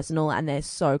so personal and they're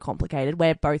so complicated.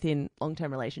 We're both in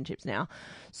long-term relationships now.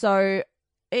 So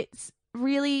it's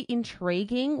really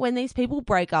intriguing when these people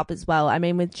break up as well. I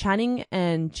mean, with Channing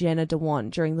and Jenna Dewan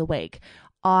during the week,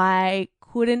 I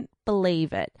couldn't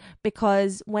believe it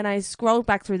because when I scrolled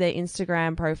back through their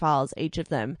Instagram profiles, each of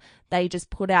them, they just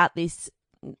put out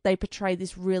they portray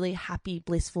this really happy,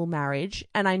 blissful marriage.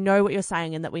 And I know what you're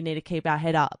saying and that we need to keep our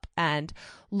head up and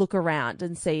look around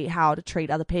and see how to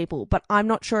treat other people. But I'm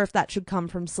not sure if that should come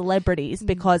from celebrities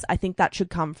because I think that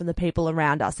should come from the people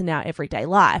around us in our everyday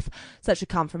life. So that should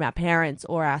come from our parents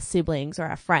or our siblings or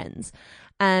our friends.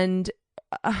 And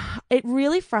it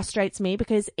really frustrates me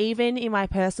because even in my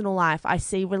personal life, I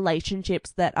see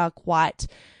relationships that are quite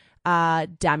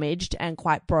damaged and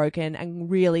quite broken and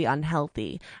really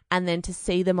unhealthy. And then to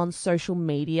see them on social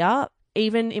media,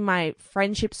 even in my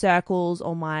friendship circles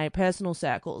or my personal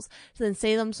circles, to then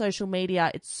see them on social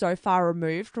media, it's so far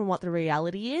removed from what the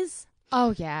reality is.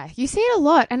 Oh, yeah. You see it a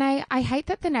lot. And I hate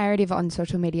that the narrative on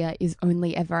social media is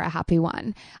only ever a happy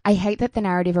one. I hate that the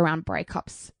narrative around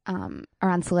breakups,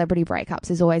 around celebrity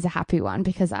breakups is always a happy one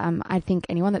because I think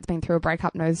anyone that's been through a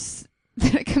breakup knows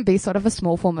that it can be sort of a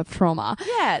small form of trauma.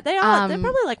 Yeah, they are. They're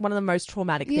probably like one of the most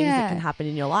traumatic things that can happen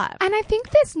in your life. And I think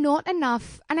there's not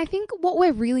enough. And I think what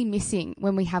we're really missing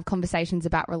when we have conversations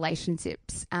about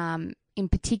relationships, in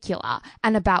particular,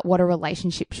 and about what a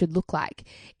relationship should look like,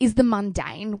 is the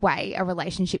mundane way a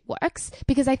relationship works.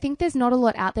 Because I think there's not a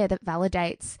lot out there that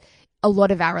validates a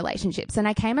lot of our relationships. And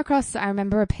I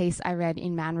remember a piece I read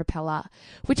in Man Repeller,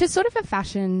 which is sort of a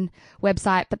fashion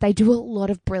website, but they do a lot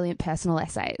of brilliant personal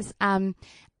essays,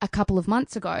 a couple of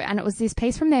months ago. And it was this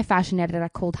piece from their fashion editor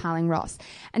called Harling Ross.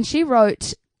 And she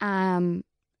wrote,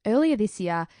 earlier this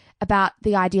year about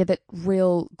the idea that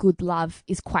real good love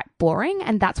is quite boring,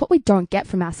 and that's what we don't get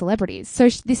from our celebrities. So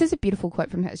this is a beautiful quote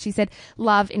from her. She said,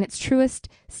 "Love in its truest,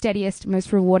 steadiest,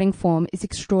 most rewarding form is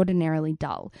extraordinarily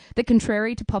dull. That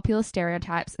contrary to popular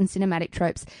stereotypes and cinematic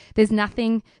tropes, there's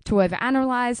nothing to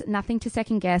overanalyze, nothing to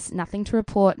second guess, nothing to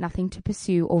report, nothing to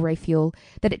pursue or refuel,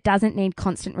 that it doesn't need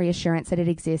constant reassurance that it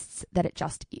exists, that it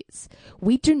just is."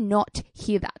 We do not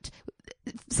hear that.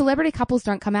 Celebrity couples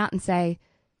don't come out and say,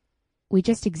 "We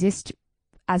just exist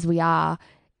as we are.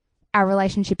 Our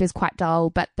relationship is quite dull,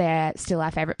 but they're still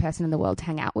our favorite person in the world to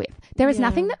hang out with." There is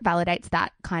nothing that validates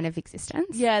that kind of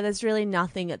existence. Yeah, there's really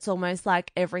nothing. It's almost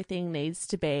like everything needs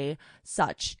to be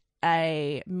such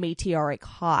a meteoric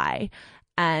high,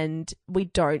 and we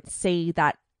don't see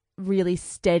that really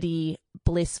steady,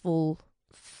 blissful,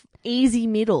 easy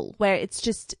middle where it's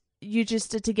just you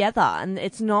just are together, and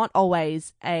it's not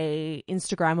always a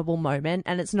Instagrammable moment,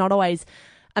 and it's not always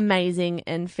amazing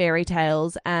and fairy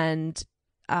tales and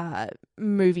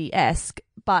movie-esque,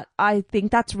 but I think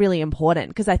that's really important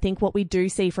because I think what we do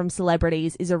see from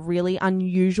celebrities is a really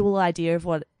unusual idea of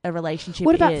what a relationship is.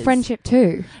 What about friendship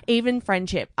too? Even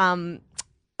friendship. I'm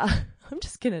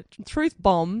just gonna truth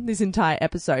bomb this entire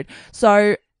episode.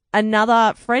 So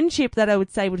another friendship that I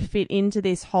would say would fit into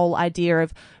this whole idea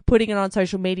of putting it on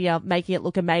social media, making it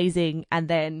look amazing, and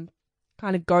then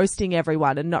kind of ghosting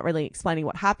everyone and not really explaining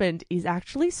what happened is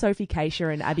actually Sophie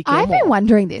Keisha and Abby Gilmore. I've been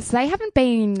wondering this. They haven't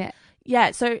been...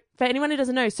 Yeah, so for anyone who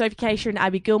doesn't know, Sophie Keisha and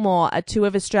Abby Gilmore are two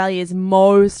of Australia's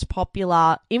most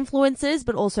popular influencers,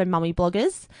 but also mummy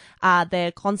bloggers.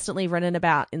 They're constantly written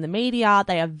about in the media.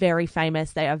 They are very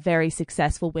famous. They are very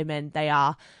successful women. They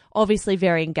are obviously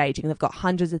very engaging. They've got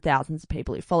hundreds of thousands of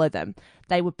people who follow them.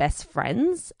 They were best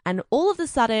friends, and all of a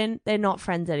sudden, they're not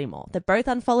friends anymore. They both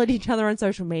unfollowed each other on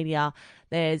social media.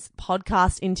 There's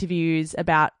podcast interviews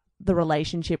about the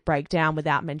relationship breakdown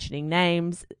without mentioning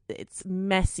names. It's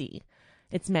messy.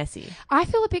 It's messy. I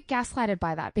feel a bit gaslighted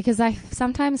by that because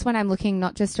sometimes when I'm looking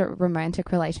not just at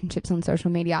romantic relationships on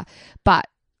social media, but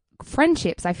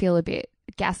friendships, I feel a bit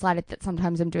gaslighted that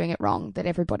sometimes I'm doing it wrong, that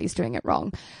everybody's doing it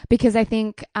wrong. Because I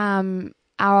think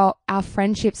our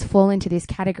friendships fall into this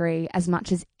category as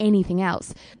much as anything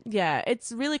else. Yeah,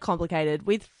 it's really complicated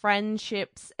with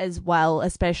friendships as well,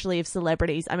 especially of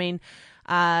celebrities. I mean,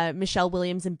 Michelle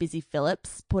Williams and Busy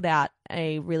Phillips put out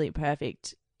a really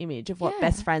perfect image of what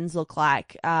best friends look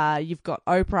like. You've got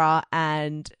Oprah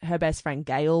and her best friend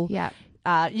Gail. Yeah.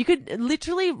 You could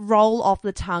literally roll off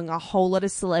the tongue a whole lot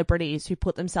of celebrities who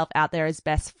put themselves out there as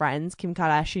best friends. Kim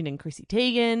Kardashian and Chrissy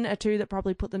Teigen are two that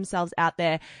probably put themselves out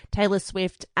there. Taylor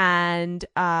Swift and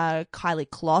Kylie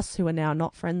Kloss, who are now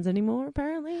not friends anymore,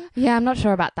 apparently. Yeah, I'm not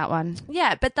sure about that one.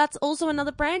 Yeah, but that's also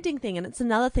another branding thing, and it's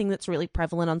another thing that's really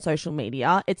prevalent on social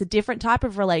media. It's a different type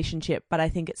of relationship, but I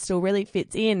think it still really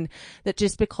fits in that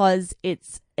just because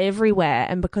it's everywhere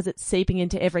and because it's seeping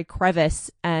into every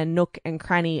crevice and nook and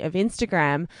cranny of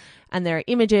Instagram, and there are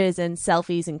images and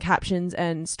selfies and captions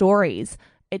and stories,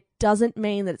 it doesn't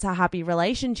mean that it's a happy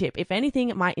relationship. If anything,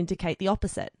 it might indicate the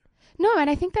opposite. No,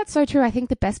 and I think that's so true. I think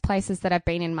the best places that I've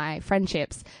been in my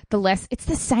friendships, the less, it's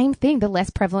the same thing, the less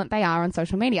prevalent they are on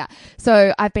social media.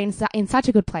 So I've been in such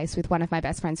a good place with one of my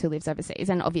best friends who lives overseas,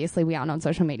 and obviously we aren't on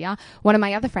social media. One of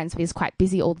my other friends who is quite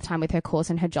busy all the time with her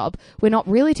course and her job, we're not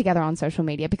really together on social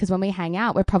media because when we hang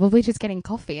out, we're probably just getting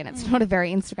coffee, and it's not a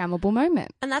very Instagrammable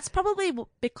moment. And that's probably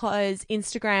because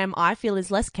Instagram, I feel, is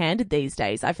less candid these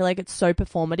days. I feel like it's so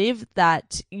performative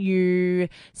that you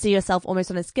see yourself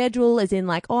almost on a schedule, as in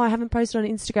like, oh, I haven't posted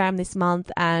on Instagram this month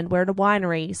and we're at a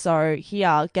winery, so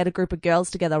here, get a group of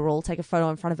girls together, we'll all take a photo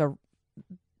in front of a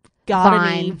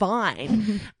gardeny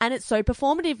vine. And it's so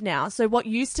performative now. So what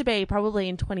used to be probably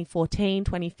in 2014,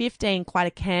 2015, quite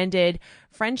a candid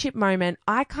friendship moment,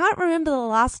 I can't remember the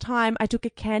last time I took a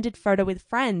candid photo with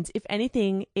friends. If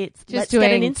anything, it's Just let's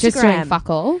get an Instagram. Just doing fuck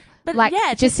all. But like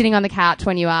yeah, just sitting on the couch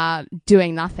when you are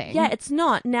doing nothing. Yeah, it's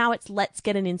not. Now it's let's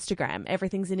get an Instagram.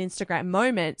 Everything's an Instagram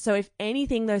moment. So if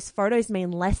anything, those photos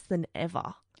mean less than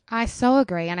ever. I so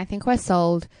agree. And I think we're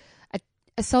sold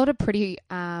a pretty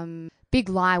big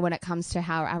lie when it comes to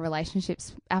how our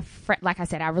relationships, like I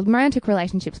said, our romantic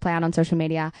relationships play out on social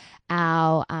media,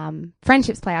 our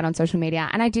friendships play out on social media.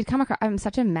 And I did come across, I'm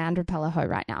such a man repeller hoe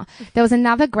right now. There was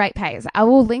another great piece. I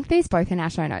will link these both in our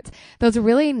show notes. There was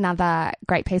another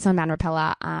great piece on Man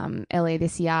Repeller earlier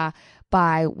this year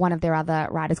by one of their other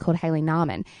writers called Haley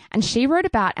Narman. And she wrote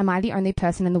about, am I the only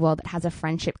person in the world that has a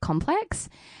friendship complex?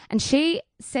 And she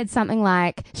said something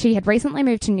like she had recently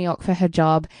moved to New York for her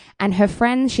job and her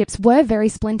friendships were very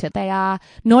splintered. They are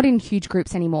not in huge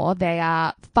groups anymore. They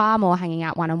are far more hanging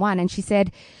out one-on-one. And she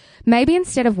said, maybe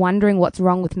instead of wondering what's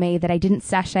wrong with me that I didn't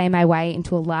sashay my way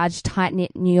into a large,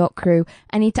 tight-knit New York crew,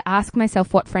 I need to ask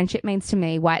myself what friendship means to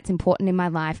me, why it's important in my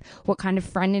life, what kind of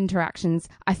friend interactions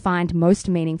I find most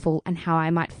meaningful, and how I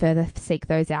might further seek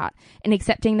those out. In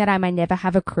accepting that I may never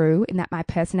have a crew and that my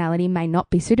personality may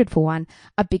not be suited for one,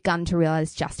 I've begun to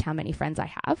realize just how many friends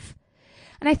I have.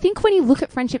 And I think when you look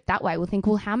at friendship that way, we'll think,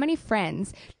 well, how many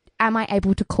friends am I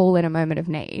able to call in a moment of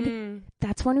need?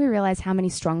 That's when we realize how many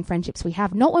strong friendships we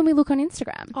have, not when we look on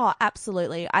Instagram. Oh,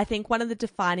 absolutely. I think one of the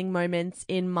defining moments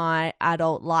in my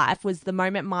adult life was the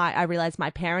moment I realized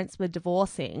my parents were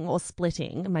divorcing or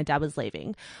splitting and my dad was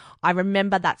leaving. I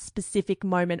remember that specific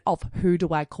moment of who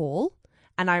do I call?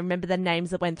 And I remember the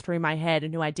names that went through my head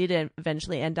and who I did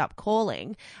eventually end up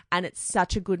calling. And it's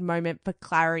such a good moment for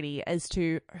clarity as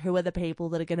to who are the people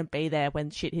that are going to be there when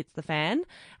shit hits the fan.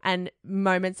 And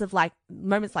moments like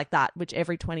that, which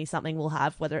every 20-something will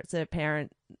have, whether it's a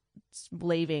parent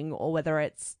leaving or whether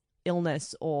it's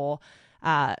illness or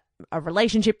a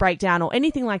relationship breakdown or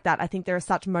anything like that. I think there are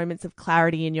such moments of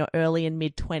clarity in your early and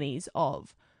mid-20s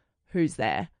of who's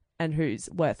there and who's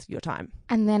worth your time.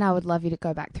 And then I would love you to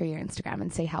go back through your Instagram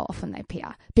and see how often they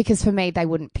peer. Because for me, they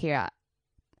wouldn't peer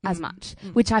as much,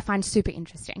 which I find super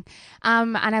interesting.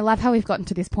 And I love how we've gotten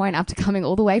to this point after coming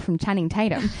all the way from Channing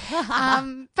Tatum.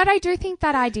 But I do think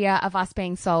that idea of us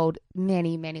being sold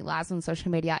many, many lies on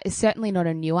social media is certainly not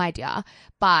a new idea.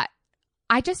 But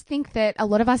I just think that a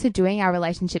lot of us are doing our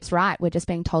relationships right. We're just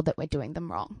being told that we're doing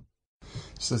them wrong.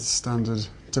 It's a standard,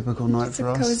 typical night for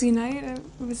us. It's a cozy night. It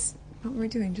was... What we're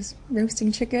doing, just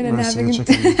roasting chicken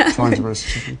trying to roast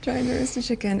chicken. Trying to roast a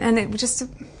chicken. And it was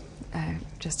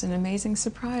just an amazing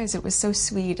surprise. It was so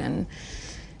sweet and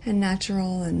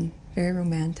natural and very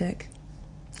romantic.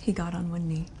 He got on one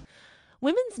knee.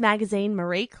 Women's magazine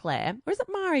Marie Claire, or is it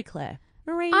Marie Claire?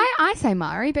 Marie. I say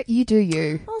Mari, but you do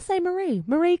you. I'll say Marie.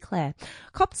 Marie Claire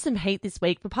copped some heat this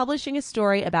week for publishing a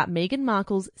story about Meghan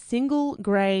Markle's single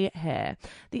grey hair.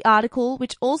 The article,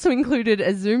 which also included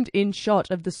a zoomed-in shot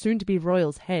of the soon-to-be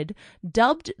royal's head,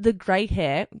 dubbed the grey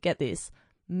hair, get this,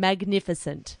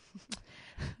 magnificent.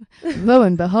 Lo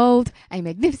and behold, a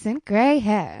magnificent grey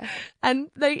hair. And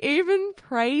they even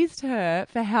praised her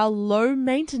for how low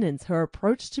maintenance her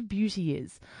approach to beauty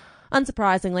is.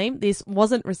 Unsurprisingly, this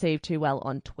wasn't received too well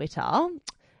on Twitter.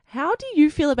 How do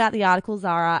you feel about the article,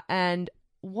 Zara, and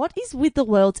what is with the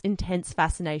world's intense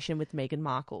fascination with Meghan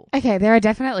Markle? Okay, there are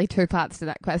definitely two parts to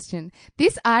that question.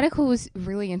 This article was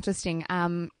really interesting.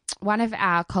 one of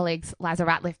our colleagues, Liza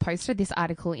Ratliff, posted this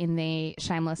article in the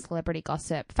Shameless Celebrity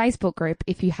Gossip Facebook group.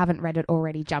 If you haven't read it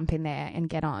already, jump in there and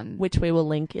get on. Which we will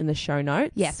link in the show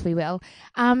notes. Yes, we will.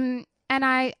 And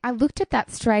I looked at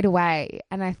that straight away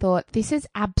and I thought, this is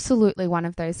absolutely one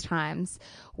of those times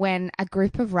when a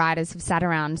group of writers have sat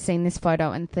around, seen this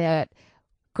photo and thought,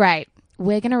 great,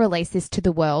 we're going to release this to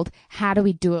the world. How do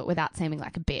we do it without seeming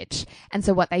like a bitch? And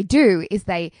so what they do is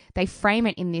they frame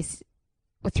it in this,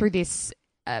 through this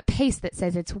piece that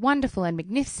says it's wonderful and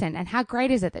magnificent and how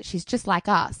great is it that she's just like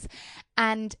us.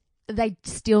 And they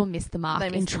still miss the mark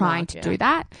in trying to do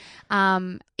that.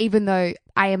 Even though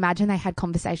I imagine they had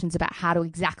conversations about how to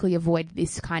exactly avoid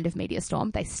this kind of media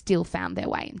storm, they still found their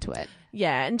way into it.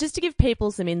 Yeah, and just to give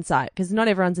people some insight, because not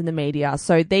everyone's in the media,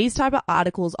 so these type of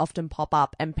articles often pop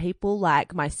up and people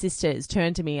like my sisters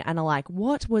turn to me and are like,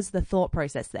 what was the thought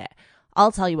process there?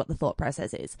 I'll tell you what the thought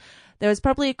process is. There was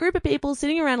probably a group of people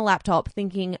sitting around a laptop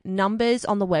thinking numbers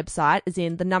on the website, as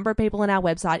in the number of people on our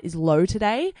website is low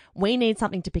today. We need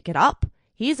something to pick it up.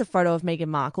 Here's a photo of Meghan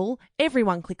Markle.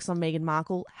 Everyone clicks on Meghan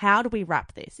Markle. How do we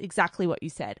wrap this? Exactly what you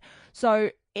said.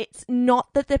 So it's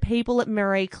not that the people at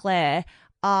Marie Claire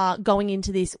are going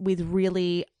into this with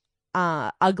really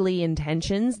ugly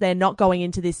intentions. They're not going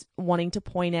into this wanting to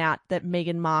point out that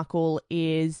Meghan Markle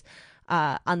is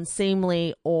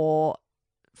unseemly or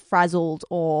frazzled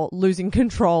or losing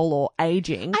control or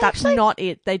aging. That's not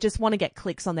it. They just want to get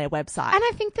clicks on their website. And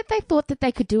I think that they thought that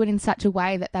they could do it in such a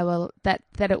way that they were that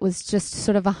it was just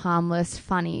sort of a harmless,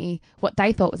 funny, what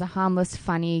they thought was a harmless,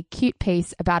 funny, cute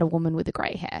piece about a woman with a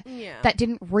grey hair. Yeah. That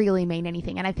didn't really mean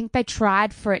anything. And I think they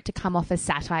tried for it to come off as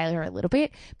satire a little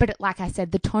bit, but like I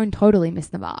said, the tone totally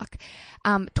missed the mark.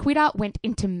 Twitter went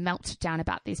into meltdown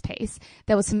about this piece.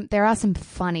 There are some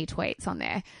funny tweets on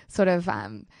there, sort of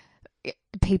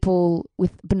people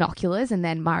with binoculars and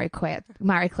then Marie Claire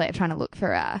trying to look for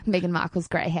Meghan Markle's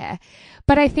grey hair.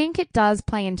 But I think it does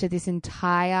play into this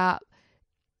entire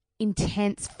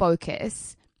intense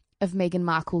focus of Meghan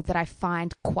Markle that I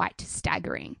find quite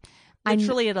staggering.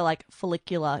 Literally at a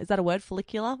follicular, is that a word,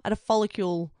 follicular? At a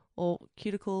follicule or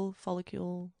cuticle,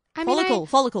 follicule? Follicle.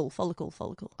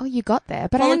 Oh, you got there.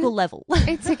 But follicle level.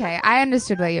 It's okay. I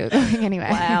understood where you were going anyway.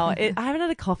 Wow. I haven't had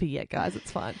a coffee yet, guys.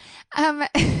 It's fine.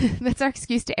 That's our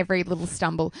excuse to every little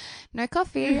stumble. No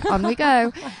coffee. On we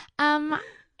go.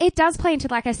 It does play into,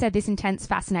 like I said, this intense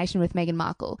fascination with Meghan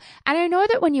Markle. And I know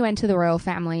that when you enter the royal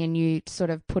family and you sort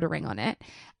of put a ring on it,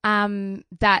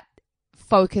 that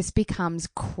focus becomes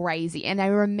crazy. And I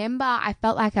remember I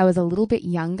felt like I was a little bit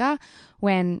younger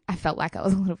when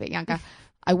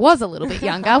I was a little bit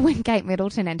younger when Kate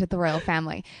Middleton entered the royal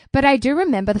family. But I do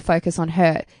remember the focus on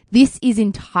her. This is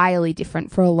entirely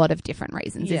different for a lot of different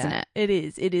reasons, isn't it? It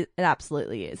is. It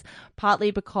absolutely is. Partly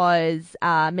because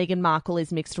Meghan Markle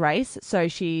is mixed race. So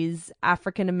she's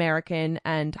African American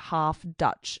and half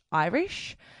Dutch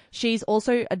Irish. She's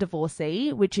also a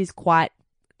divorcee, which is quite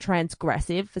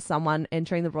transgressive for someone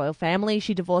entering the royal family.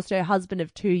 She divorced her husband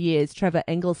of 2 years, Trevor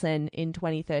Engelson, in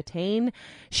 2013.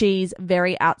 She's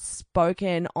very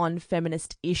outspoken on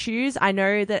feminist issues. I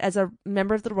know that as a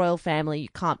member of the royal family, you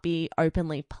can't be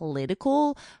openly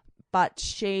political, but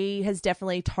she has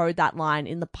definitely towed that line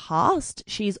in the past.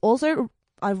 She's also,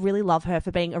 I really love her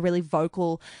for being a really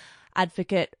vocal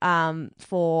advocate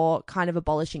for kind of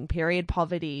abolishing period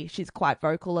poverty. She's quite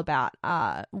vocal about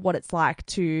what it's like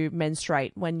to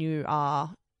menstruate when you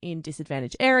are in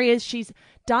disadvantaged areas. She's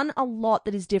done a lot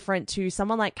that is different to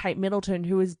someone like Kate Middleton,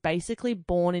 who was basically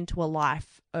born into a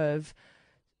life of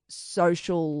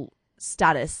social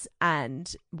status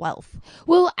and wealth.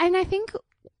 Well, and I think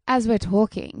as we're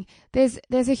talking, there's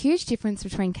a huge difference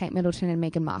between Kate Middleton and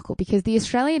Meghan Markle, because the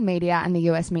Australian media and the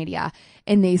US media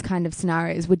in these kind of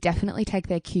scenarios would definitely take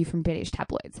their cue from British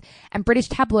tabloids. And British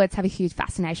tabloids have a huge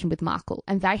fascination with Markle,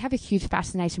 and they have a huge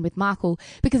fascination with Markle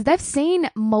because they've seen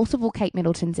multiple Kate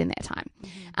Middletons in their time.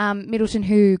 Mm-hmm. Middleton,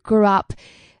 who grew up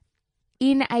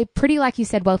in a pretty, like you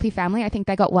said, wealthy family. I think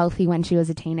they got wealthy when she was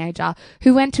a teenager,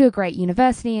 who went to a great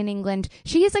university in England.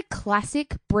 She is a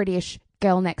classic British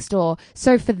girl next door.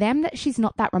 So for them, that she's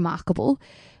not that remarkable.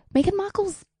 Meghan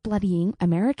Markle's bloody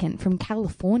American from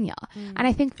California. And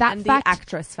I think that and fact, the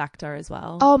actress factor as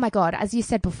well. Oh my God. As you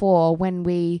said before, when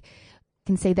we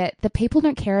can see that the people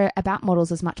don't care about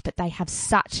models as much, but they have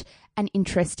such an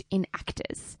interest in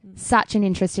actors,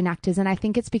 And I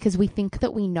think it's because we think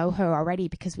that we know her already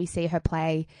because we see her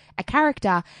play a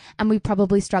character, and we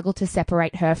probably struggle to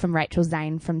separate her from Rachel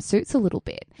Zane from Suits a little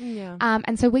bit. Yeah.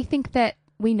 And so we think that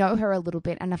we know her a little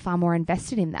bit and are far more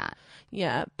invested in that.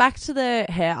 Yeah. Back to the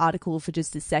hair article for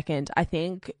just a second. I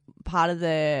think part of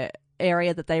the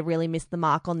area that they really missed the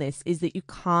mark on this is that you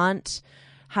can't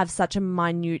have such a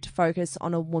minute focus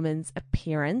on a woman's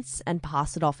appearance and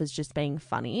pass it off as just being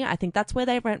funny. I think that's where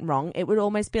they went wrong. It would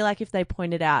almost be like if they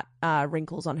pointed out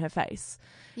wrinkles on her face.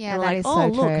 Yeah, They're that like, is oh, so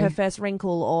look, true. her first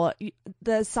wrinkle, or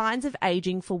the signs of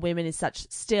aging for women is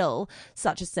still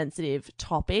such a sensitive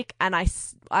topic. And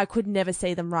I could never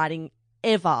see them writing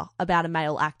ever about a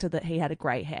male actor that he had a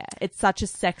grey hair. It's such a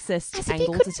sexist As if angle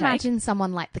you to couldn't take. imagine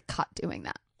someone like The Cut doing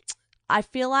that. I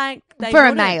feel like they For a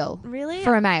wouldn't. male. Really?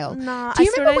 For a male. No, Do you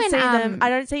I still remember don't see when, them. I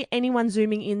don't see anyone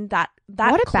zooming in that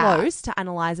What about- close to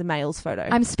analyse a male's photo.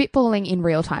 I'm spitballing in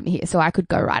real time here, so I could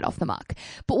go right off the mark.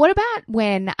 But what about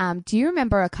when, do you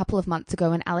remember a couple of months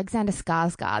ago when Alexander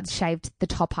Skarsgård shaved the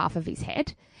top half of his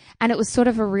head? And it was sort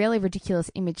of a really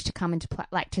ridiculous image to come into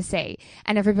play, to see.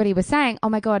 And everybody was saying, oh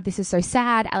my God, this is so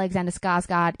sad. Alexander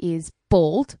Skarsgård is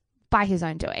bald by his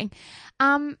own doing.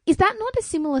 Is that not a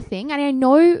similar thing? And I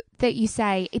know that you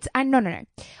say no.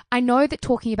 I know that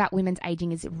talking about women's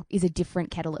aging is a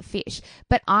different kettle of fish,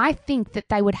 but I think that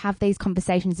they would have these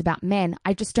conversations about men.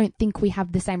 I just don't think we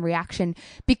have the same reaction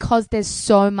because there's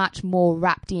so much more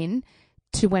wrapped in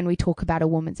to when we talk about a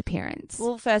woman's appearance.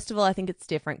 Well, first of all, I think it's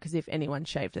different because if anyone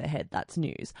shaved their head, that's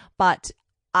news. But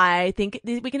I think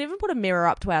we can even put a mirror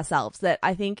up to ourselves that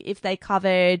I think if they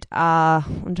covered,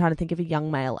 I'm trying to think of a young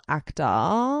male actor.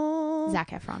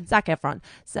 Zac Efron. Zac Efron.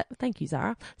 So, thank you,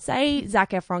 Zara. Say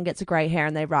Zac Efron gets a grey hair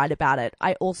and they write about it.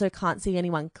 I also can't see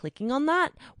anyone clicking on that.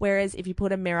 Whereas if you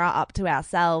put a mirror up to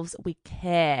ourselves, we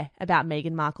care about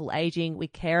Meghan Markle aging. We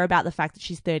care about the fact that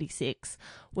she's 36.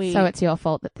 So it's your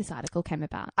fault that this article came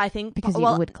about. I think Because you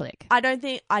would click. I don't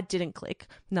think I didn't click,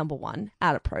 number one,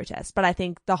 out of protest. But I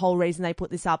think the whole reason they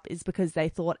put this up is because they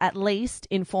thought, at least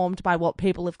informed by what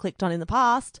people have clicked on in the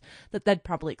past, that they'd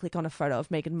probably click on a photo of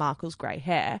Meghan Markle's grey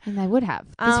hair. And they would have.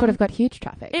 This would have got huge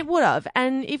traffic. It would have.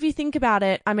 And if you think about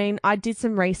it, I mean, I did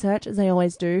some research, as I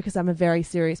always do, because I'm a very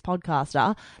serious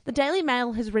podcaster. The Daily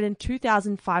Mail has written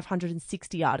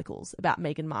 2,560 articles about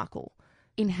Meghan Markle.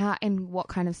 In what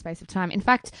kind of space of time? In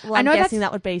fact, Well, I I'm know guessing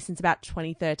that would be since about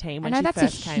 2013 when I know she that's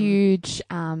first a came. huge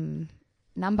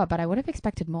number, but I would have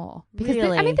expected more. Because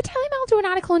Really? the Daily Mail do an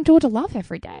article on Georgia Love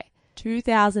every day.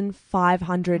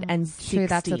 2,560. True,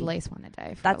 that's at least one a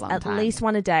day for That's a long at time. least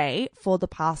one a day for the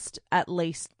past at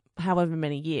least however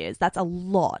many years. That's a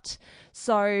lot.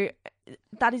 So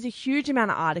that is a huge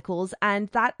amount of articles, and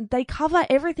that they cover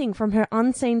everything from her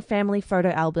unseen family photo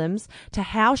albums to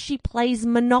how she plays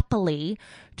Monopoly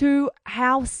to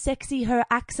how sexy her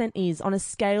accent is on a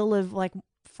scale of like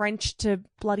French to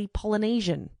bloody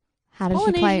Polynesian. How does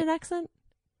she Polynesian play? accent?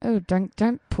 Oh, don't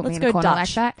put Let's me in a go corner Dutch.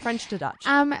 like that. French to Dutch.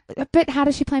 But how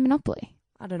does she play Monopoly?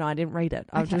 I don't know. I didn't read it.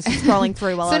 I was Okay. just scrolling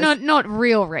through while So I was... not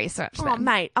real research. Oh, then.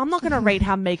 mate, I'm not going to read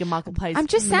how Meghan Markle plays I'm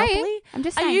just Monopoly. saying. I'm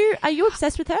just saying. Are you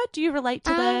obsessed with her? Do you relate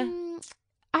to the...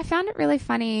 I found it really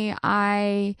funny.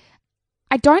 I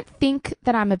don't think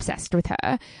that I'm obsessed with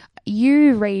her.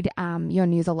 You read your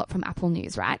news a lot from Apple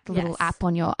News, right? The little Yes. app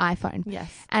on your iPhone.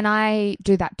 Yes. And I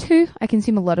do that too. I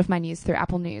consume a lot of my news through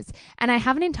Apple News. And I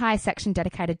have an entire section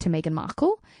dedicated to Meghan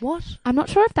Markle. What? I'm not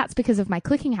sure if that's because of my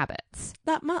clicking habits.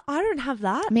 I don't have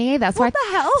that. Me either. What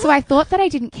the hell? So I thought that I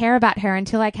didn't care about her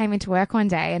until I came into work one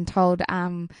day and told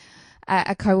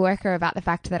a co-worker about the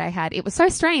fact that it was so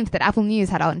strange that Apple News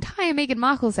had an entire Meghan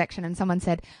Markle section, and someone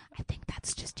said, I think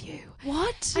that's just you.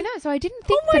 What? I know, so I didn't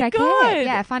think my that I God. cared.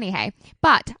 Yeah, funny, hey?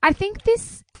 But I think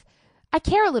I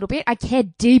care a little bit. I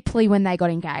cared deeply when they got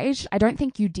engaged. I don't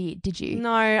think you did you?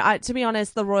 No, to be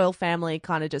honest, the royal family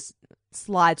kind of just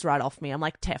slides right off me. I'm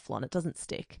like Teflon. It doesn't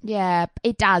stick. Yeah,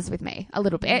 it does with me a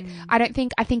little bit. I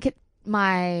think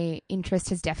my interest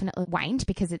has definitely waned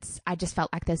because I just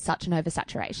felt like there's such an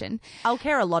oversaturation. I'll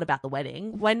care a lot about the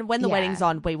wedding. When the Yeah. wedding's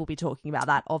on, we will be talking about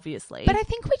that, obviously. But I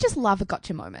think we just love a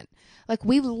gotcha moment. Like,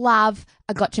 we love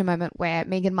a gotcha moment where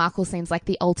Meghan Markle seems like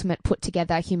the ultimate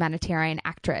put-together humanitarian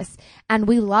actress. And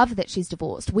we love that she's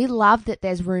divorced. We love that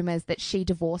there's rumours that she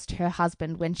divorced her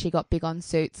husband when she got big on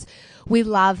Suits. We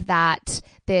love that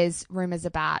there's rumours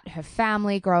about her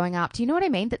family growing up. Do you know what I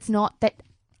mean? That's not that...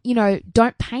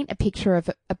 don't paint a picture of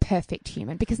a perfect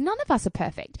human because none of us are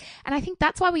perfect. And I think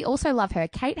that's why we also love her.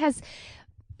 Kate has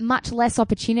much less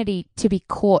opportunity to be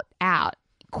caught out,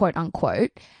 quote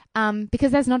unquote,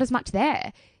 because there's not as much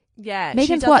there. yeah,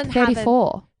 Meghan's what,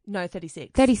 34? No,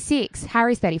 36. 36.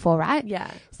 Harry's 34, right? Yeah.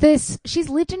 She's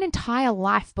lived an entire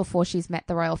life before she's met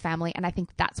the royal family, and I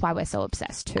think that's why we're so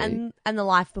obsessed too. And the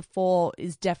life before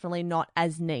is definitely not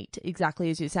as neat, exactly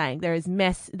as you're saying. There is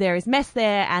mess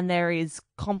there, and there is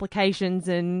complications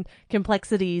and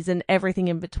complexities and everything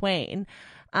in between.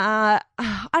 I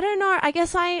don't know. I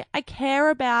guess I care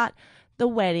about the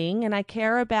wedding and I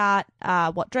care about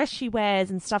what dress she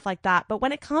wears and stuff like that. But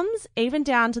when it comes even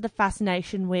down to the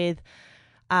fascination with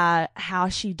how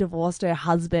she divorced her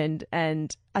husband,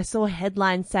 and I saw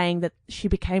headlines saying that she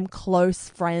became close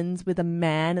friends with a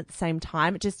man at the same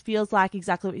time. It just feels like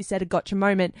exactly what you said, a gotcha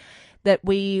moment, that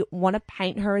we want to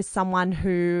paint her as someone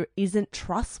who isn't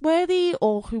trustworthy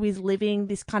or who is living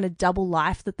this kind of double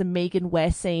life that the Meghan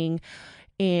we're seeing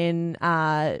in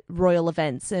royal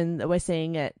events and that we're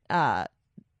seeing it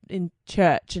in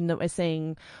church and that we're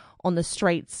seeing on the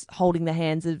streets holding the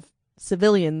hands of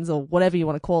civilians or whatever you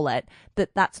want to call it,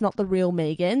 that's not the real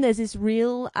Meghan. There's this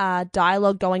real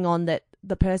dialogue going on that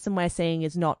the person we're seeing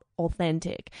is not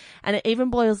authentic. And it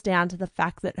even boils down to the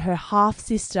fact that her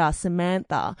half-sister,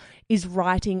 Samantha, is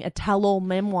writing a tell-all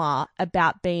memoir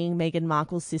about being Meghan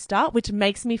Markle's sister, which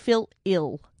makes me feel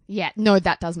ill. Yeah, no,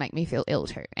 that does make me feel ill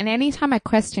too. And anytime I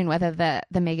question whether the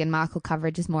Meghan Markle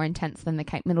coverage is more intense than the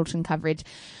Kate Middleton coverage,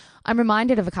 I'm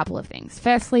reminded of a couple of things.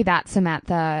 Firstly, that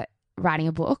Samantha writing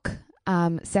a book.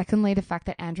 Secondly, the fact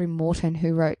that Andrew Morton,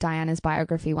 who wrote Diana's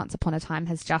biography Once Upon a Time,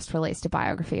 has just released a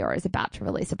biography or is about to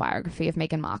release a biography of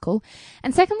Meghan Markle.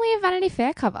 And secondly, a Vanity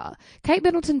Fair cover. Kate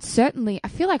Middleton certainly, I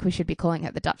feel like we should be calling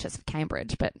her the Duchess of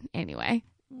Cambridge, but anyway.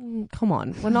 Come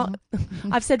on, we're not.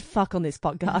 I've said fuck on this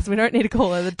podcast. We don't need to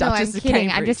call her the Duchess I'm of kidding.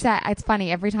 Cambridge. I'm just it's funny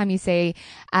every time you see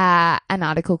an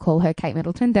article call her Kate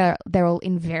Middleton, there'll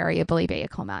invariably be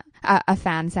a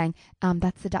fan saying,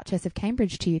 "That's the Duchess of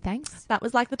Cambridge to you, thanks." That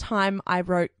was like the time I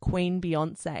wrote Queen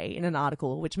Beyonce in an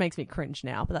article, which makes me cringe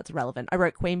now, but that's irrelevant. I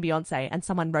wrote Queen Beyonce, and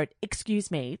someone wrote, "Excuse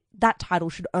me, that title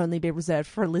should only be reserved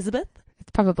for Elizabeth."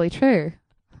 It's probably true.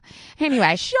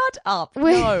 Anyway, shut up.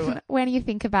 No. When you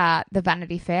think about the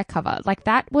Vanity Fair cover, like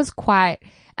that was quite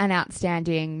an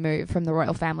outstanding move from the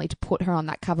royal family to put her on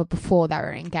that cover before they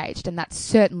were engaged, and that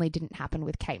certainly didn't happen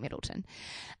with Kate Middleton.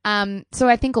 So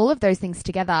I think all of those things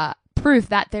together prove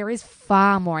that there is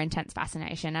far more intense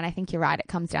fascination, and I think you're right, it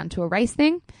comes down to a race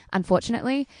thing.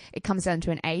 Unfortunately, it comes down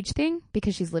to an age thing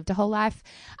because she's lived a whole life.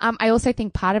 I also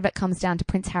think part of it comes down to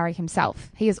Prince Harry himself.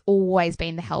 He has always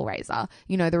been the hellraiser,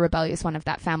 the rebellious one of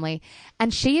that family,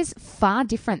 and she is far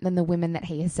different than the women that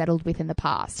he has settled with in the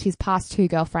past. His past two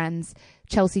girlfriends,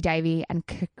 Chelsea Davy and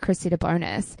Cressida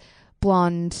Bonus,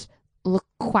 blonde, look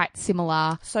quite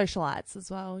similar. Socialites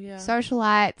as well, yeah.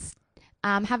 Socialites.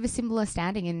 Have a similar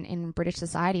standing in British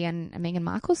society, and Meghan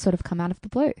Markle's sort of come out of the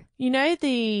blue.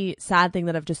 The sad thing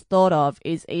that I've just thought of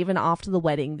is even after the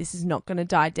wedding, this is not going to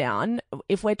die down.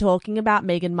 If we're talking about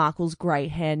Meghan Markle's grey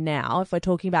hair now, if we're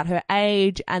talking about her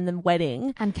age and the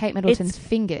wedding. And Kate Middleton's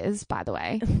fingers, by the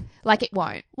way. Like it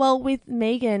won't. Well, with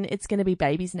Meghan, it's going to be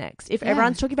babies next. If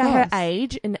everyone's talking about her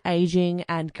age and aging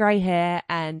and grey hair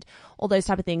and all those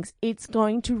type of things, it's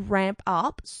going to ramp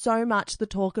up so much the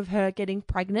talk of her getting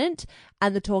pregnant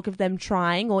and the talk of them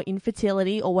trying or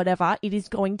infertility or whatever. It is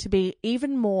going to be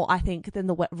even more, I think, than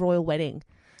the royal wedding.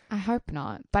 I hope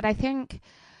not. But I think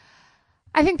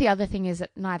the other thing is that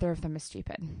neither of them are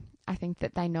stupid. I think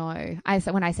that they know.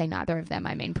 When I say neither of them,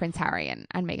 I mean Prince Harry and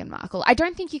Meghan Markle. I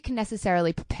don't think you can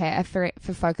necessarily prepare for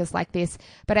focus like this,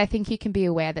 but I think you can be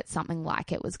aware that something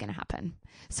like it was going to happen.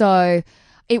 So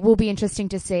it will be interesting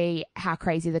to see how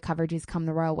crazy the coverage is come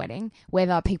the royal wedding,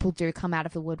 whether people do come out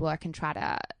of the woodwork and try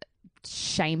to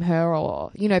shame her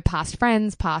or, past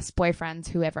friends, past boyfriends,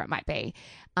 whoever it might be.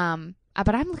 But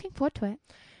I'm looking forward to it.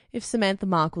 If Samantha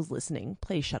Markle's listening,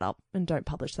 please shut up and don't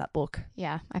publish that book.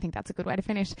 Yeah, I think that's a good way to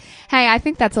finish. Hey, I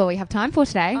think that's all we have time for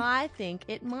today. I think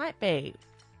it might be.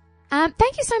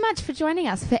 Thank you so much for joining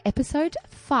us for episode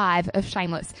 5 of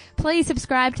Shameless. Please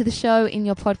subscribe to the show in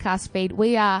your podcast feed.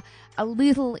 We are a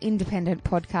little independent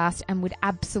podcast and would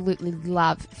absolutely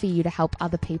love for you to help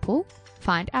other people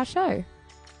find our show.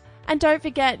 And don't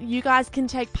forget, you guys can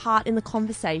take part in the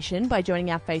conversation by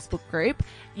joining our Facebook group.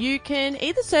 You can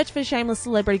either search for Shameless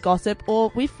Celebrity Gossip,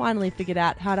 or we've finally figured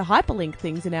out how to hyperlink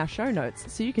things in our show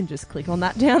notes, so you can just click on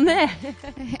that down there.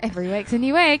 Every week's a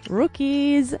new week.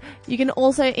 Rookies. You can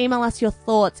also email us your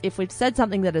thoughts if we've said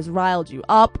something that has riled you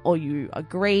up, or you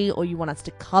agree, or you want us to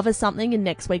cover something in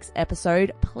next week's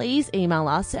episode. Please email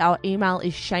us. Our email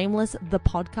is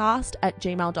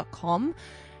shamelessthepodcast@gmail.com.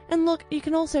 And look, you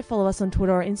can also follow us on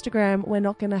Twitter or Instagram. We're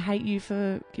not going to hate you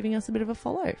for giving us a bit of a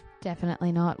follow.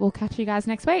 Definitely not. We'll catch you guys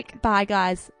next week. Bye,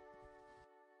 guys.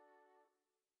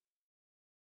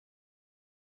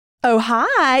 Oh,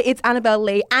 hi, it's Annabelle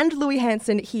Lee and Louis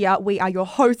Hanson here. We are your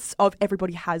hosts of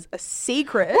Everybody Has a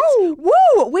Secret. Woo!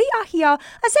 Woo! We are here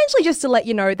essentially just to let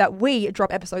you know that we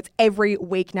drop episodes every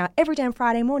week now. Every damn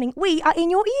Friday morning, we are in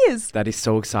your ears. That is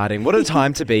so exciting. What a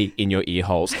time to be in your ear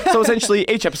holes. So essentially,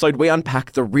 each episode we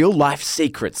unpack the real life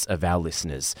secrets of our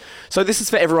listeners. So this is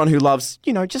for everyone who loves,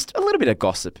 just a little bit of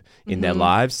gossip in their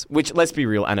lives, which, let's be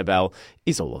real, Annabelle,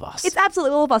 is all of us. It's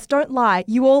absolutely all of us. Don't lie.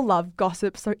 You all love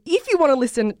gossip. So if you want to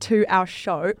listen to our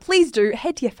show, please do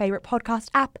head to your favourite podcast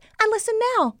app and listen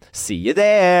now. See you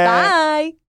there. Bye.